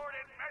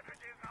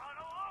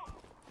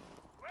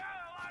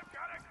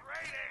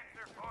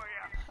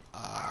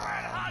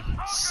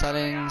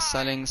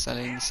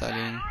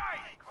 selling.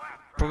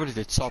 Probably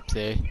the top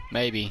there.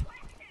 Maybe.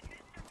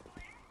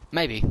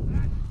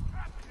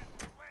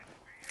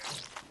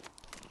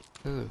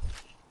 Ooh.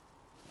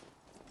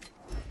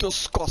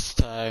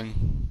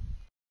 Disgusting.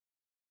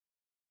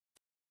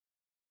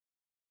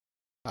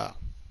 Oh.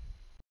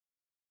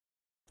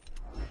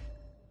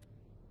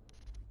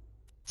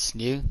 It's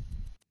new.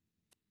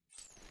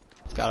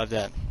 Got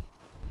that.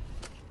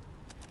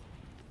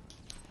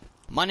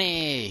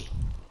 Money!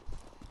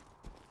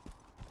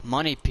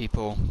 Money,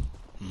 people.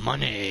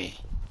 Money!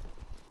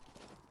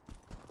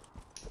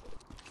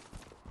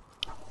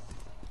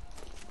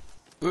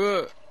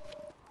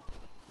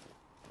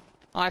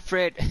 Hi,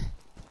 Fred.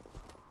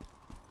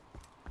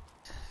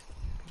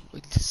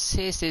 It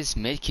says there's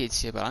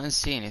medkits here, but I don't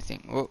see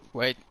anything. Oh,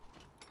 wait.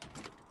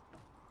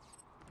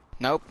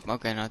 Nope.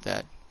 Okay, not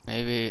that.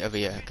 Maybe over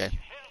here. Okay.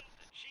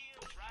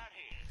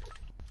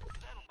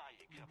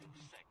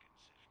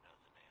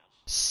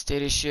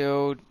 Steady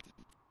shield.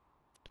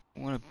 I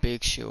want a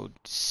big shield.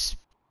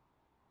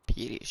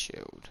 Speedy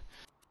shield.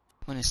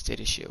 I want a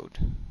steady shield.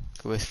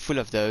 We're full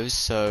of those,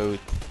 so.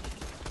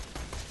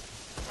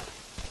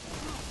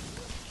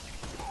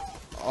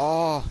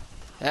 Oh,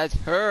 that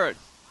hurt.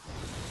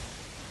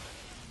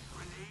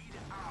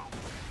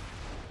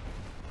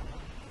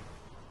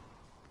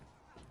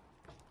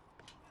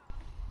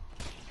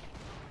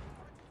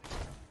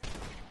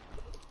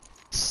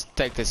 Let's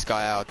take this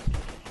guy out.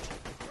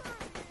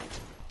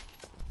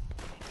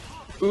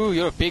 Ooh,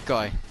 you're a big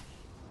guy.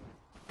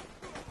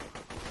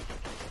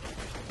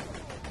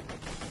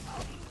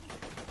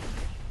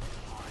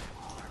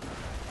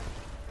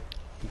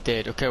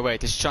 Dead. Okay,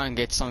 wait, let's try and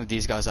get some of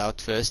these guys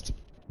out first.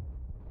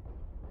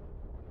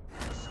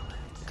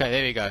 Okay,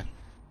 there we go.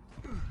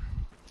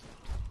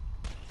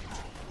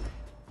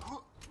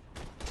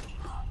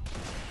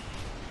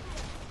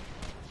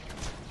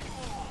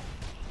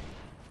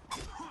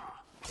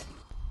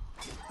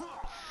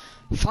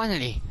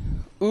 Finally!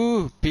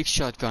 Ooh, big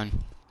shotgun.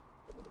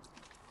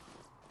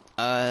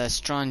 Let's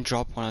try and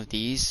drop one of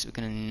these. We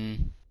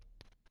can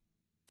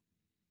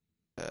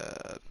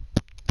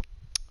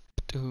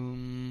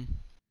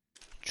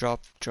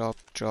drop.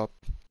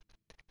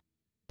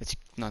 That's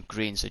not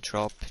green, so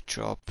drop.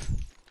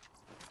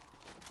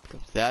 Pick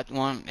up that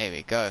one. There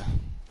we go.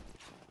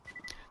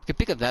 We can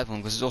pick up that one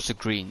because it's also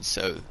green,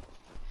 so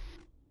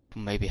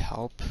maybe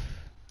help.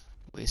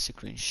 Where's the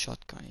green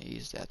shotgun?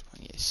 Use that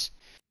one, yes.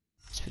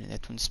 Let's put in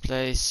that one's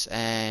place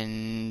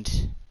and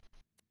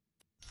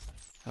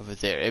over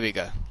there. There we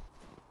go.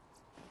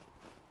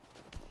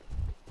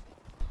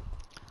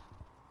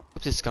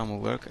 Hope this gun will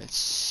work. Let's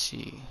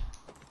see.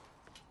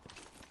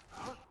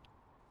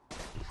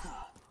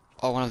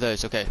 Oh, one of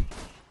those. Okay.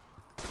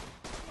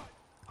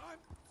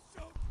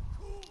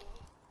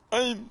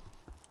 I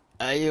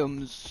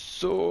am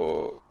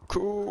so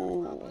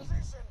cool.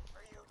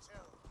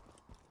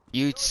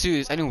 You too.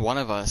 It's only one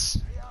of us.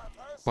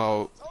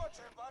 Well,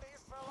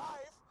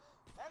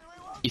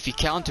 if you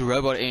count the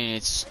robot in,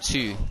 it's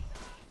two.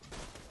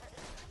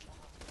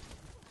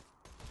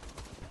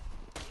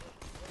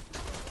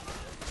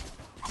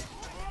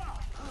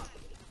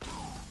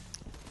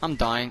 I'm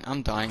dying,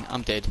 I'm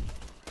dead.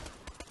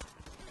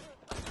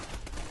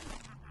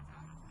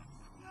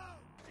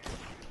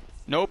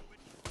 Nope,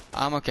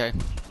 I'm okay.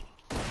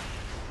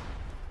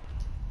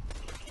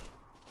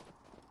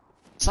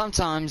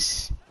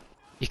 Sometimes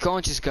you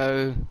can't just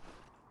go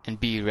and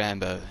be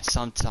Rambo.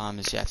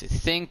 Sometimes you have to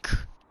think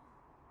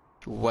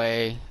your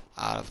way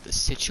out of the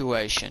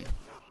situation.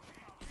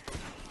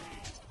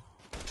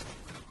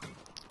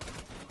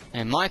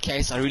 In my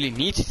case, I really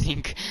need to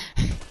think.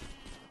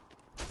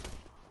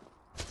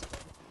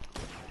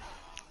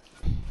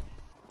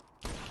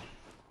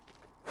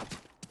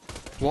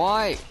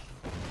 Why?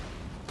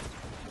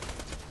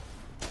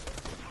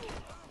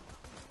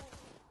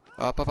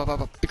 Up,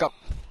 pick up.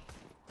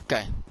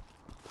 Okay.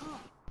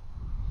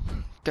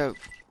 Go.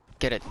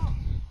 Get it.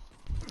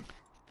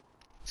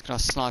 Let's get our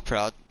sniper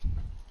out.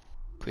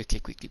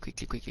 Quickly.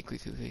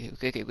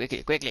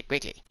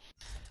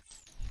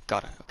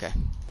 Got it, okay.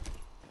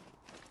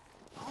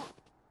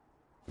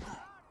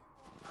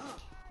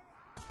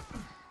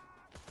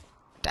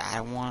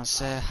 Dad wanna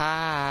say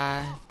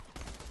hi.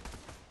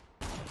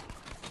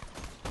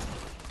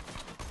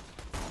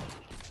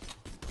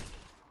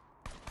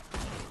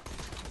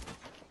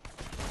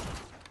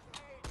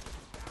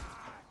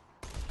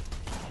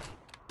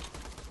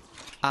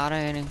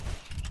 Alrighty.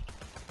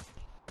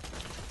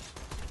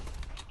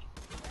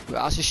 Who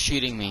else is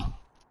shooting me?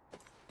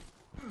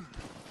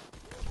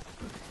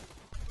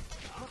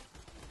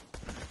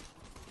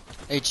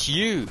 It's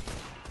you.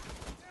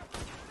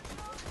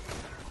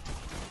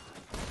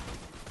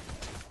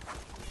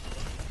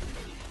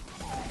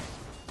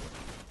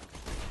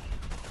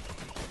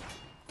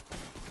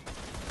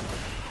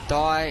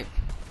 Die.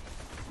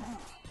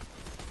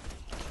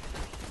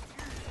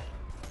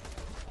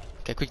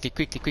 Okay,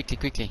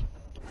 quickly.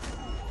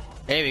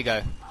 There we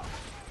go.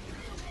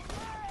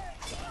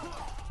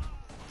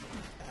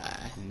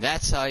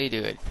 That's how you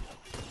do it.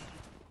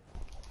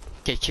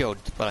 get killed,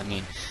 what I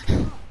mean.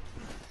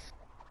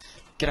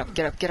 Get up,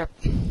 get up, get up.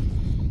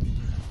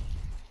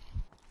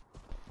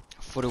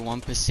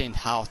 41%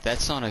 health,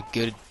 that's not a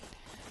good...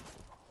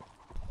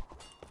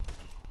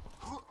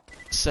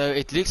 So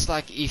it looks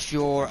like if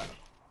your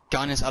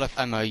gun is out of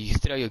ammo, you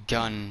throw your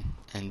gun,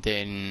 and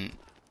then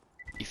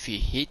if you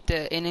hit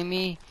the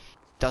enemy,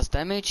 it does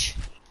damage?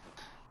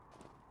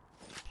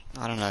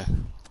 I don't know.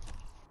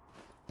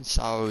 That's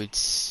how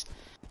it's...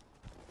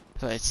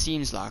 So it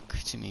seems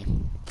like to me.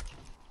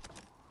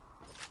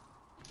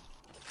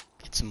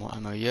 Get some more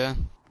ammo here.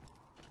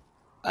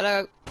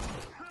 Hello!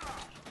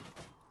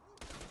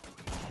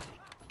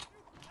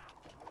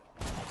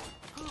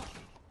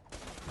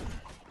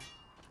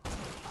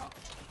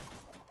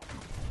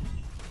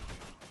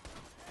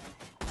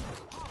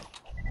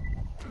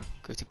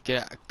 Good to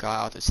get a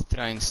guy out that's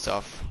throwing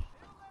stuff.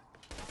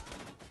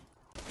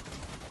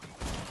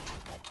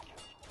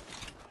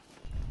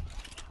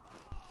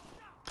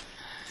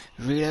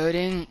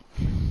 Reloading.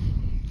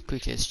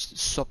 Quickly,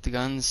 let's swap the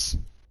guns.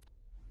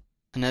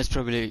 And that's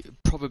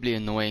probably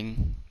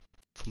annoying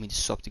for me to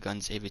swap the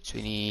guns every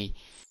 20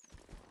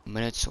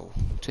 minutes or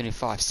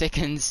 25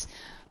 seconds.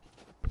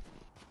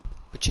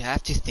 But you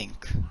have to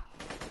think.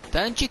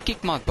 Don't you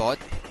kick my butt?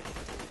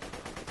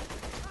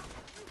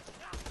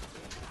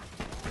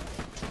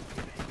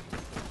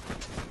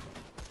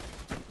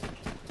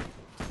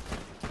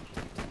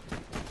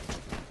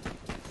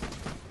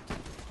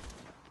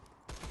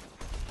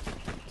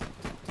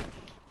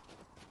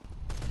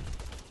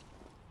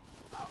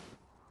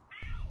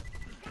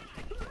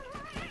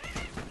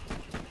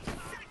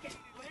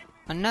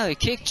 I know, he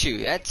kicked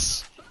you.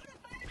 That's...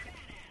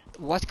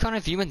 What kind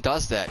of human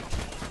does that?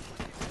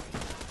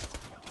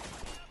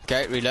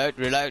 Okay, reload,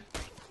 reload.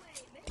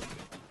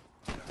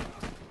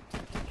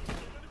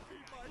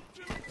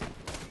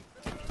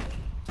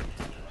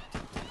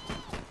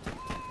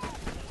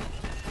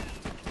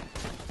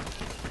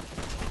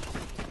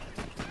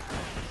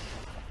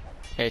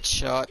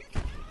 Headshot.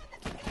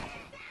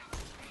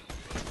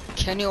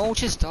 Can you all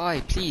just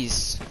die,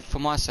 please? For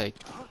my sake.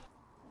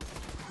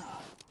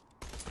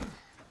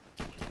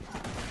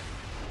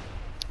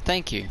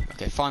 Thank you.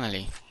 Okay,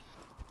 finally.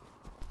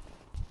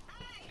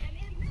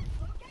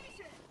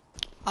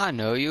 I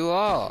know you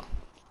are.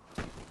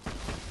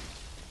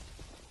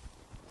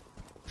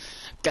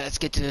 Okay, let's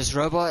get to this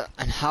robot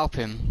and help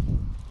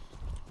him.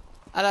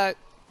 Hello.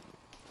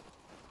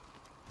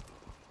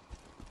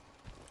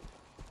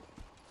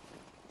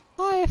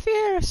 Hi,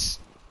 Fierce.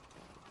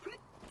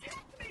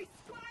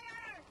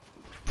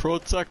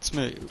 Protect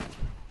me.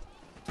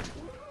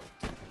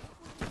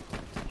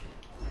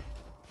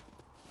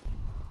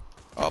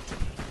 Up.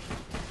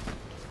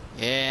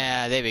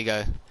 Yeah, there we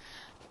go.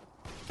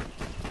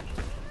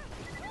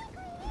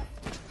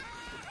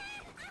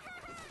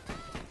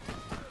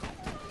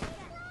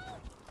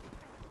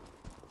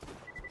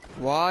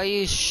 Why are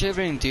you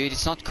shivering, dude?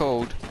 It's not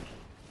cold.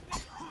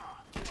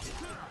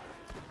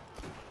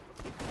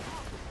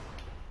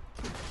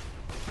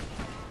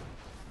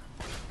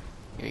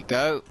 Here we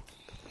go.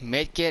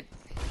 Medkit.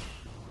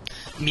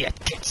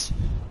 Medkit.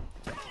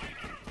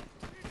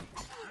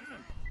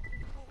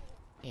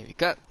 Here we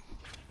go.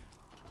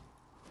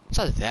 It's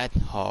not that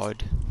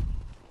hard.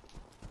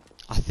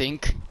 I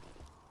think.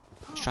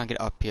 Let's try and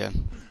get up here.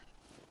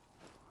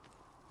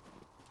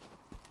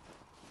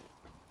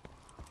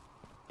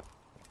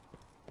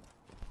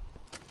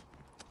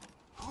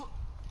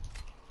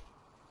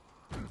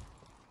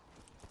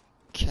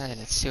 Okay,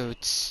 let's see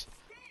what's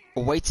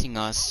awaiting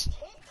us.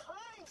 Can't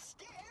climb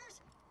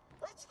stairs.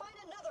 Let's find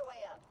another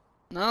way up.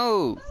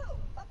 No! Oh,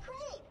 a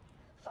crane.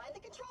 Find the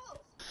controls.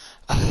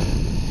 I'll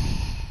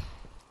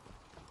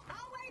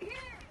wait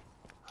here.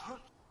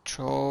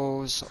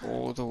 Controls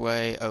all the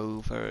way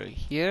over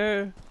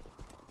here,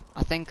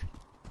 I think.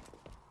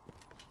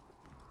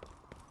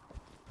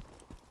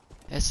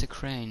 There's the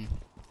crane.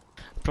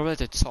 Probably at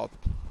the top.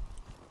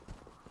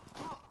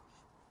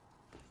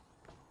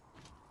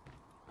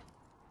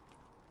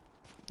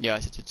 Yeah,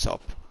 it's at the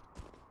top.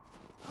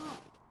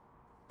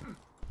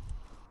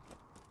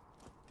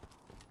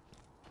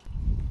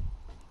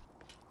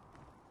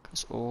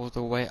 Goes all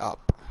the way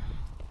up.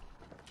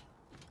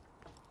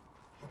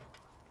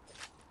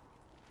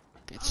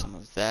 Get some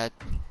of that.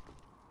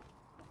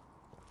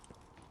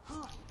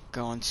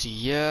 Go on to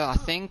here, I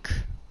think.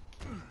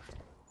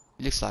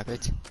 Looks like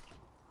it.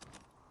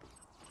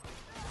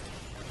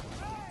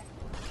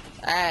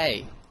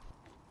 Hey!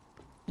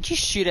 Did you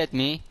shoot at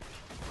me?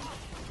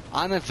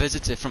 I'm a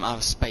visitor from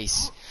outer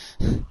space.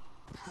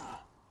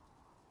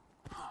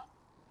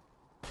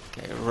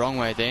 Okay, wrong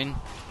way then.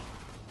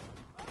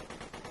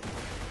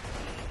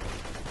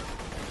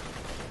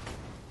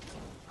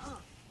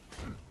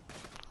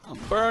 I'm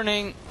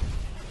burning.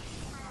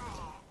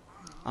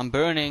 I'm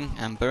burning.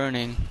 I'm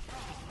burning.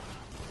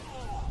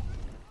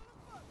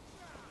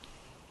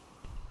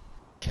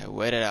 Okay,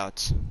 wait it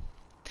out.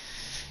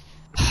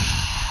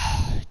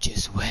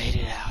 Just wait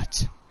it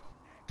out.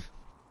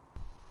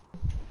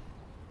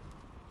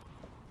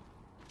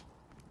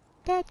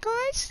 Bad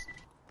guys?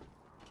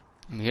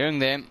 I'm hearing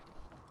them.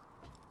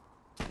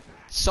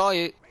 Saw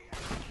you.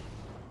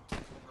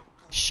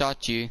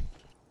 Shot you.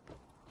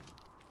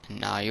 And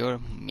now you're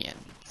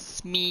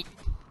mincemeat.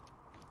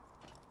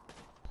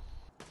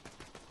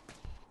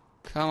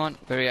 Come on,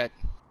 where are you at?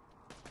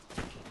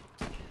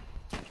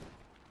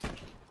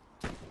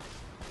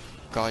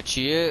 Got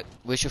you.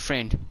 Where's your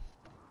friend?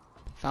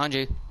 Found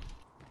you.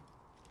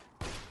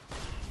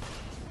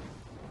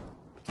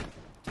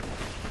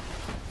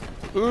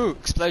 Ooh,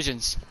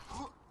 explosions.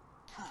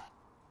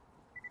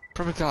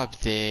 Probably go up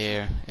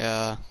there.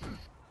 Yeah.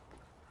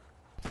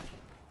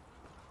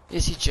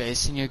 Is he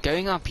Jason? You're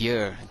going up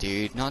here,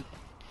 dude. Not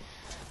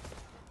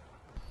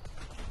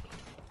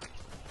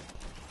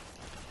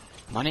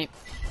money.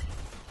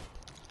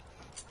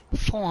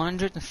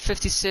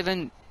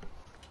 $457.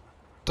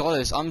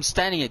 I'm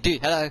standing here,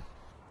 dude. Hello.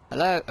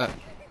 Hello.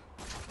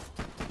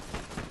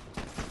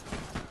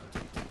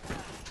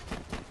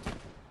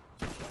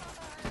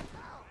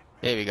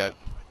 There we go.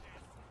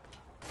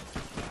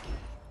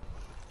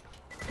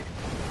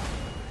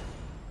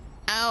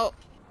 Ow.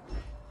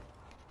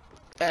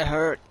 That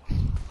hurt.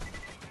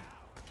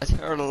 That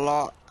hurt a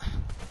lot.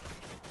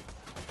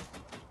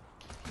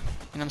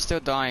 And I'm still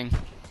dying.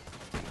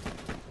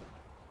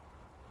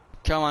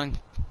 Come on.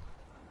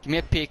 Give me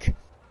a peek.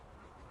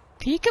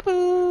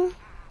 Peekaboo!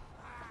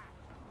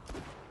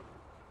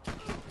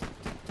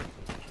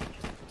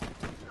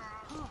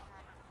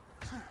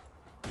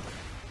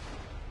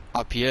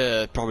 Up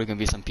here, probably gonna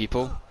be some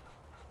people.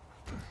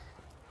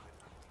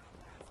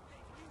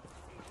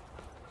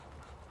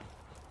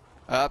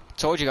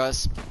 Told you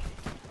guys.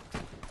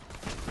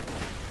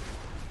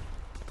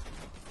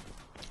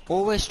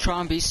 Always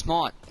try and be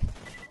smart.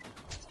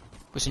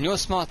 Because when you're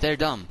smart, they're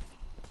dumb.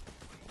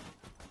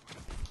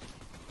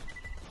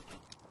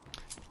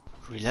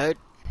 Reload.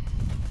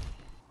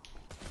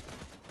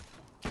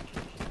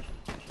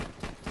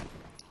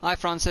 Hi,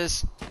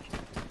 Francis.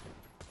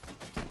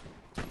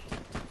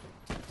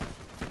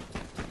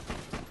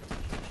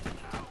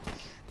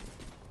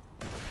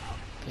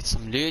 Get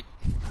some loot.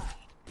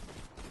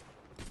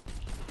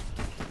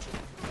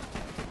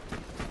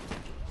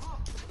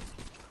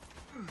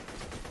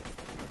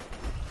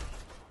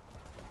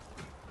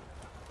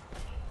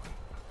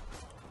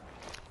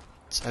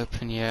 It's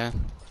open here.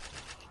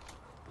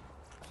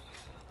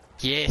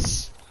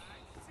 Yes.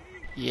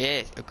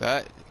 Yes.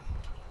 Okay.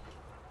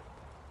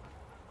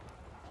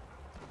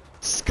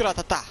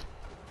 Skratata.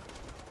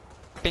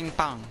 Ping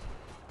pong.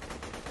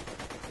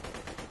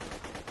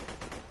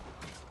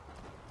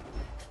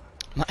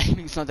 My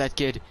aiming's not that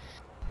good.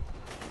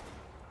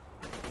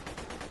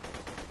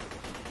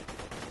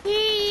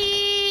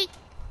 Eee!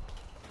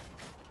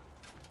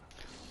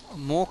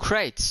 More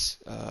crates.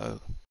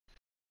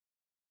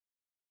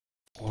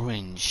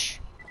 Orange.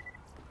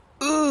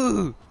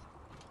 Ooh!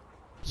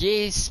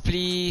 Yes,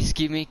 please.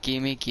 Gimme,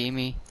 gimme,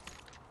 gimme.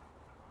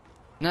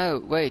 No,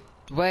 wait.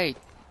 Okay,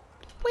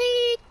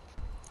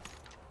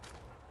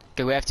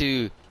 we have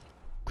to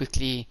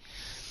quickly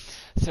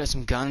throw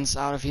some guns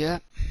out of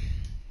here.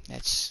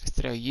 Let's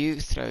throw you.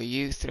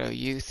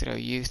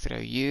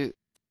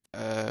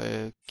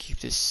 Keep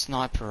this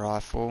sniper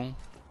rifle.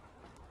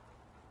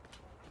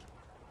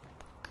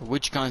 Okay,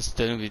 which guns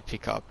don't we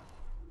pick up?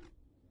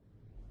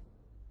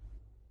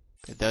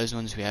 Okay, those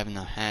ones we have in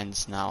our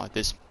hands now at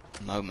this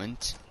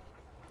moment.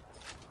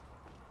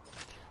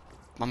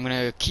 I'm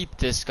gonna keep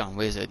this gun.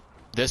 Where is it?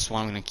 This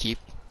one I'm gonna keep.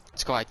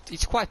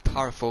 It's quite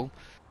powerful.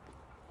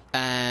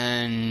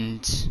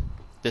 And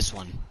this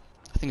one.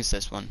 I think it's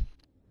this one.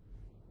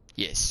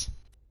 Yes.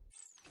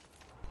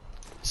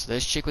 So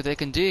let's check what they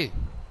can do.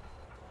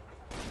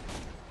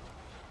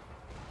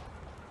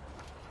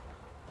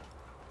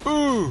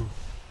 Ooh!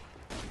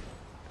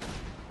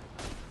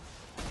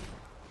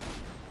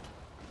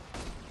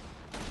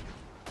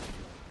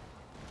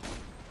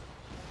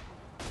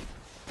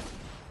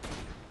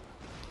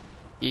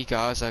 You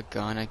guys are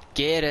gonna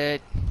get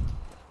it.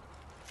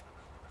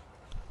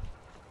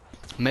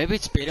 Maybe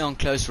it's better on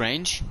close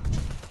range.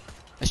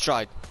 Let's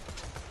try it.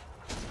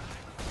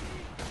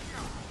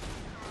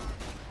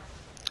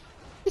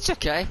 It's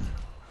okay.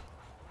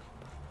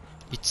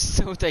 It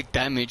still take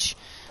damage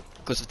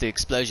because of the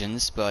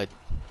explosions, but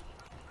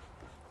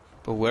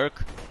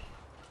work.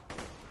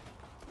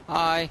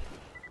 Hi.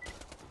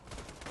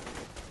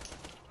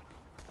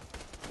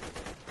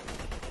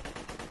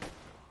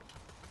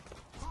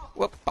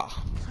 Whoopa.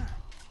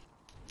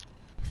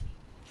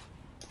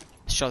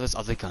 Let's try this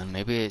other gun.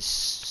 Maybe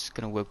it's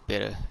gonna work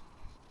better.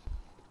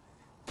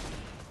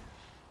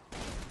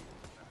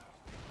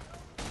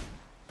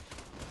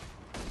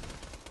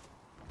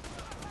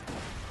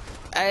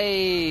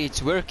 Hey,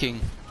 it's working.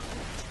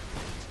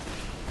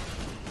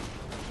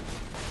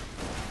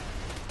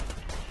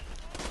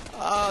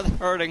 Ah, they're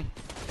hurting.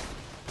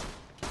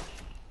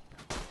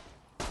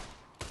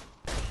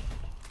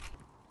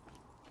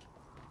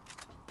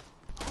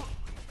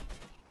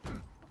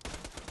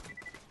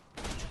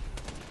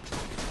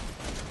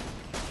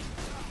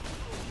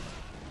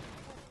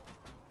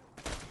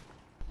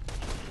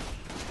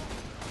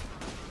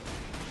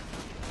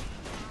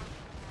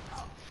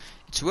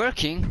 It's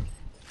working.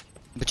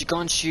 But you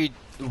can't shoot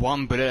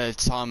one bullet at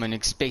a time and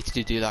expect it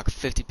to do like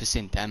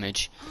 50%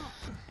 damage.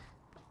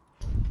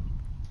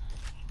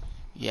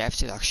 You have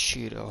to like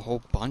shoot a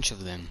whole bunch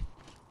of them.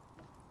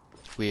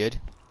 Weird.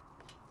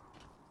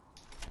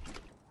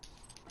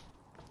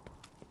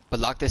 But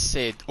like they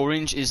said,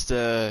 orange is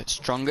the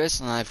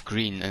strongest and I have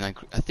green. And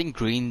I think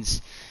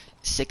green's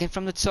second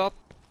from the top.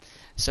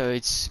 So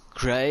it's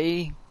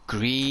grey,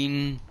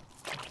 green,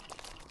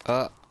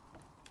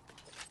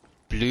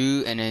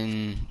 blue, and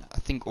then I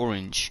think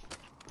orange.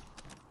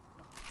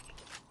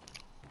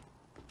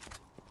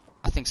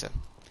 I think so.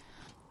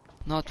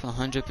 Not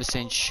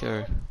 100%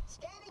 sure.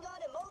 Standing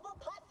on immobile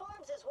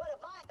platforms is one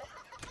of my...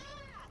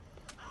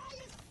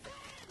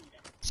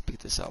 Let's pick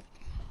this up.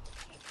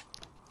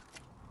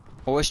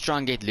 Always try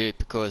and get loot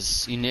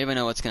because you never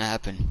know what's gonna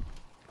happen.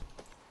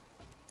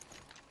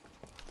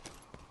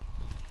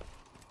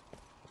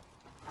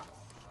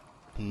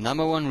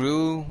 Number one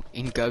rule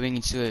in going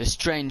into a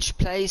strange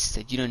place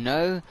that you don't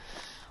know,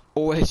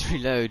 always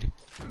reload.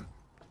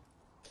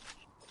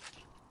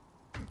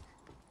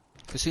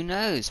 Because who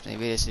knows,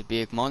 maybe there's a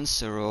big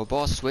monster or a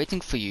boss waiting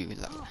for you,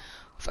 like,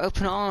 with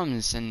open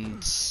arms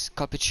and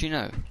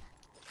cappuccino.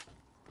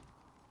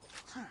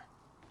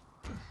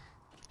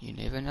 You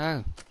never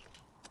know.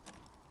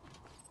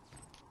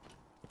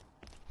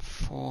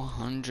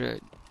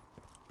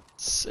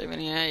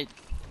 478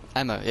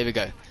 ammo, there we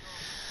go.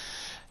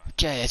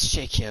 Okay, let's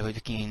check here. We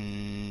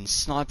can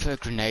sniper,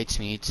 grenade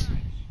meat,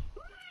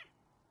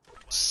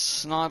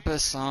 sniper,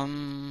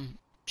 some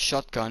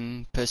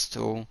shotgun,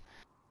 pistol,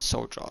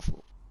 assault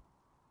rifle.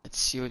 Let's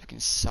see what we can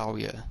sell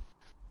here.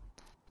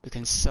 We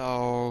can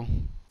sell.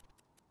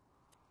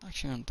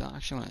 Actually, I don't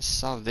actually want to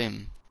sell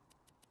them.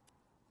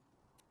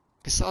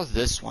 We can sell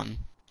this one.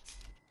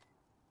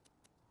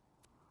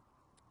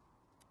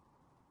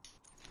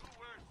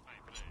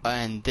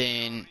 And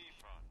then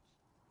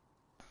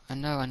I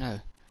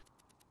know.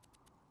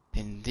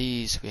 Then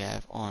these we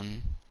have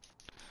on.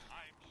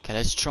 Okay,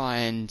 let's try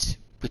and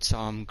put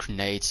some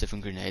grenades,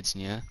 different grenades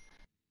in here.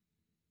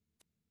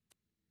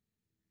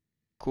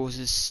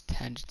 Causes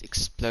standard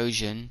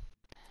explosion.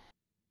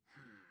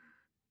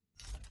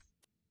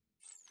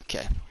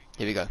 Okay,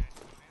 here we go.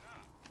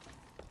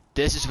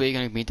 This is where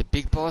you're gonna meet the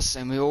big boss,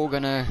 and we're all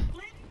gonna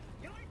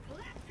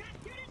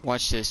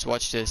watch this.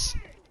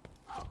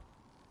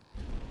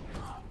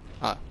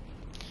 Ah.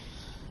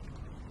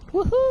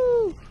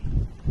 Woohoo!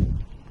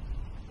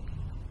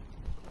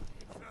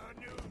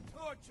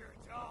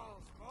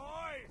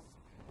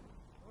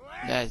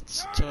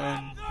 Let's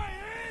turn.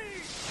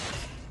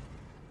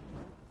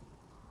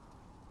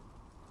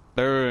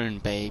 Burn,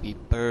 baby,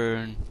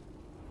 burn.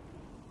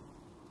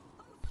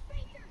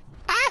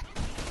 Ah!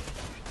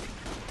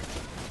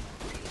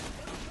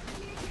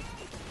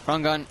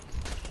 Wrong gun.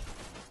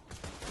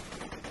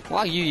 Why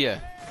are you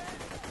here?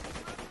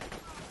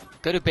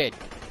 Go to bed.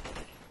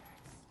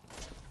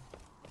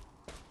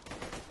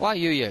 Why are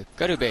you here?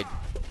 Go to bed.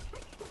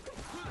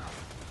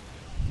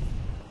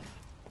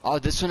 Oh,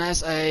 this one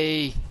has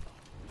a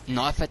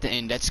knife at the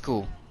end. That's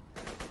cool.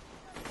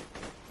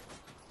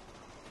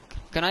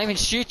 Can I even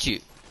shoot you?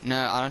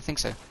 No, I don't think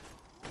so.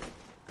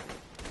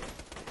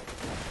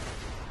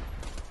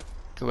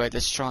 Okay, wait,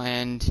 let's try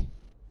and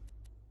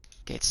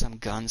get some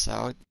guns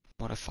out.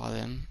 Modify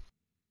them.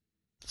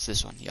 It's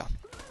this one, yeah.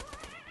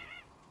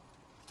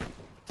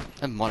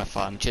 Don't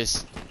modify them,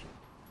 just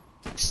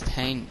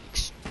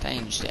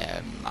exchange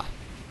them.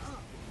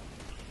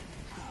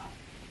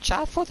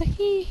 Try for the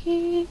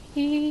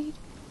heat.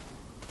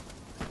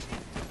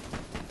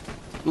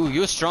 Ooh,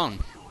 you're strong.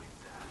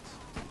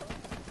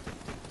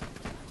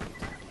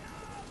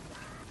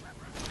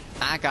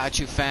 I got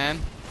you, fam.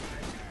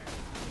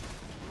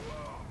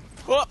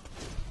 Whoa!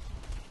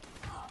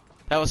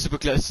 That was super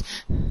close.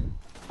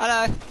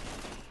 Hello.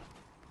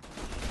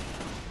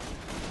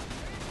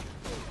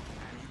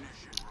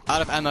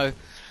 Out of ammo.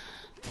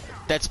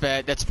 That's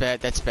bad,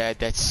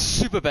 that's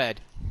super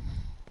bad.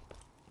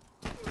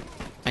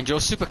 And you're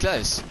super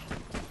close.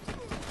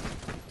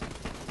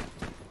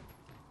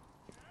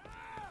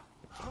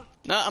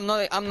 No,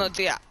 I'm not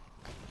there.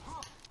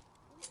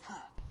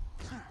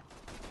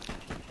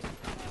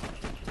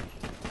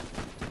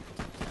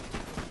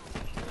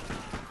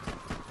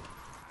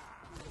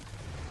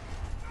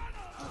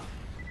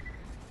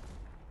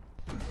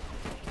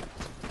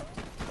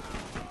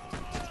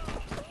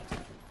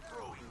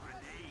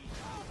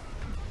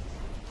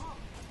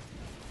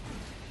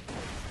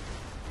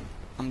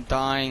 I'm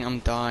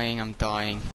dying.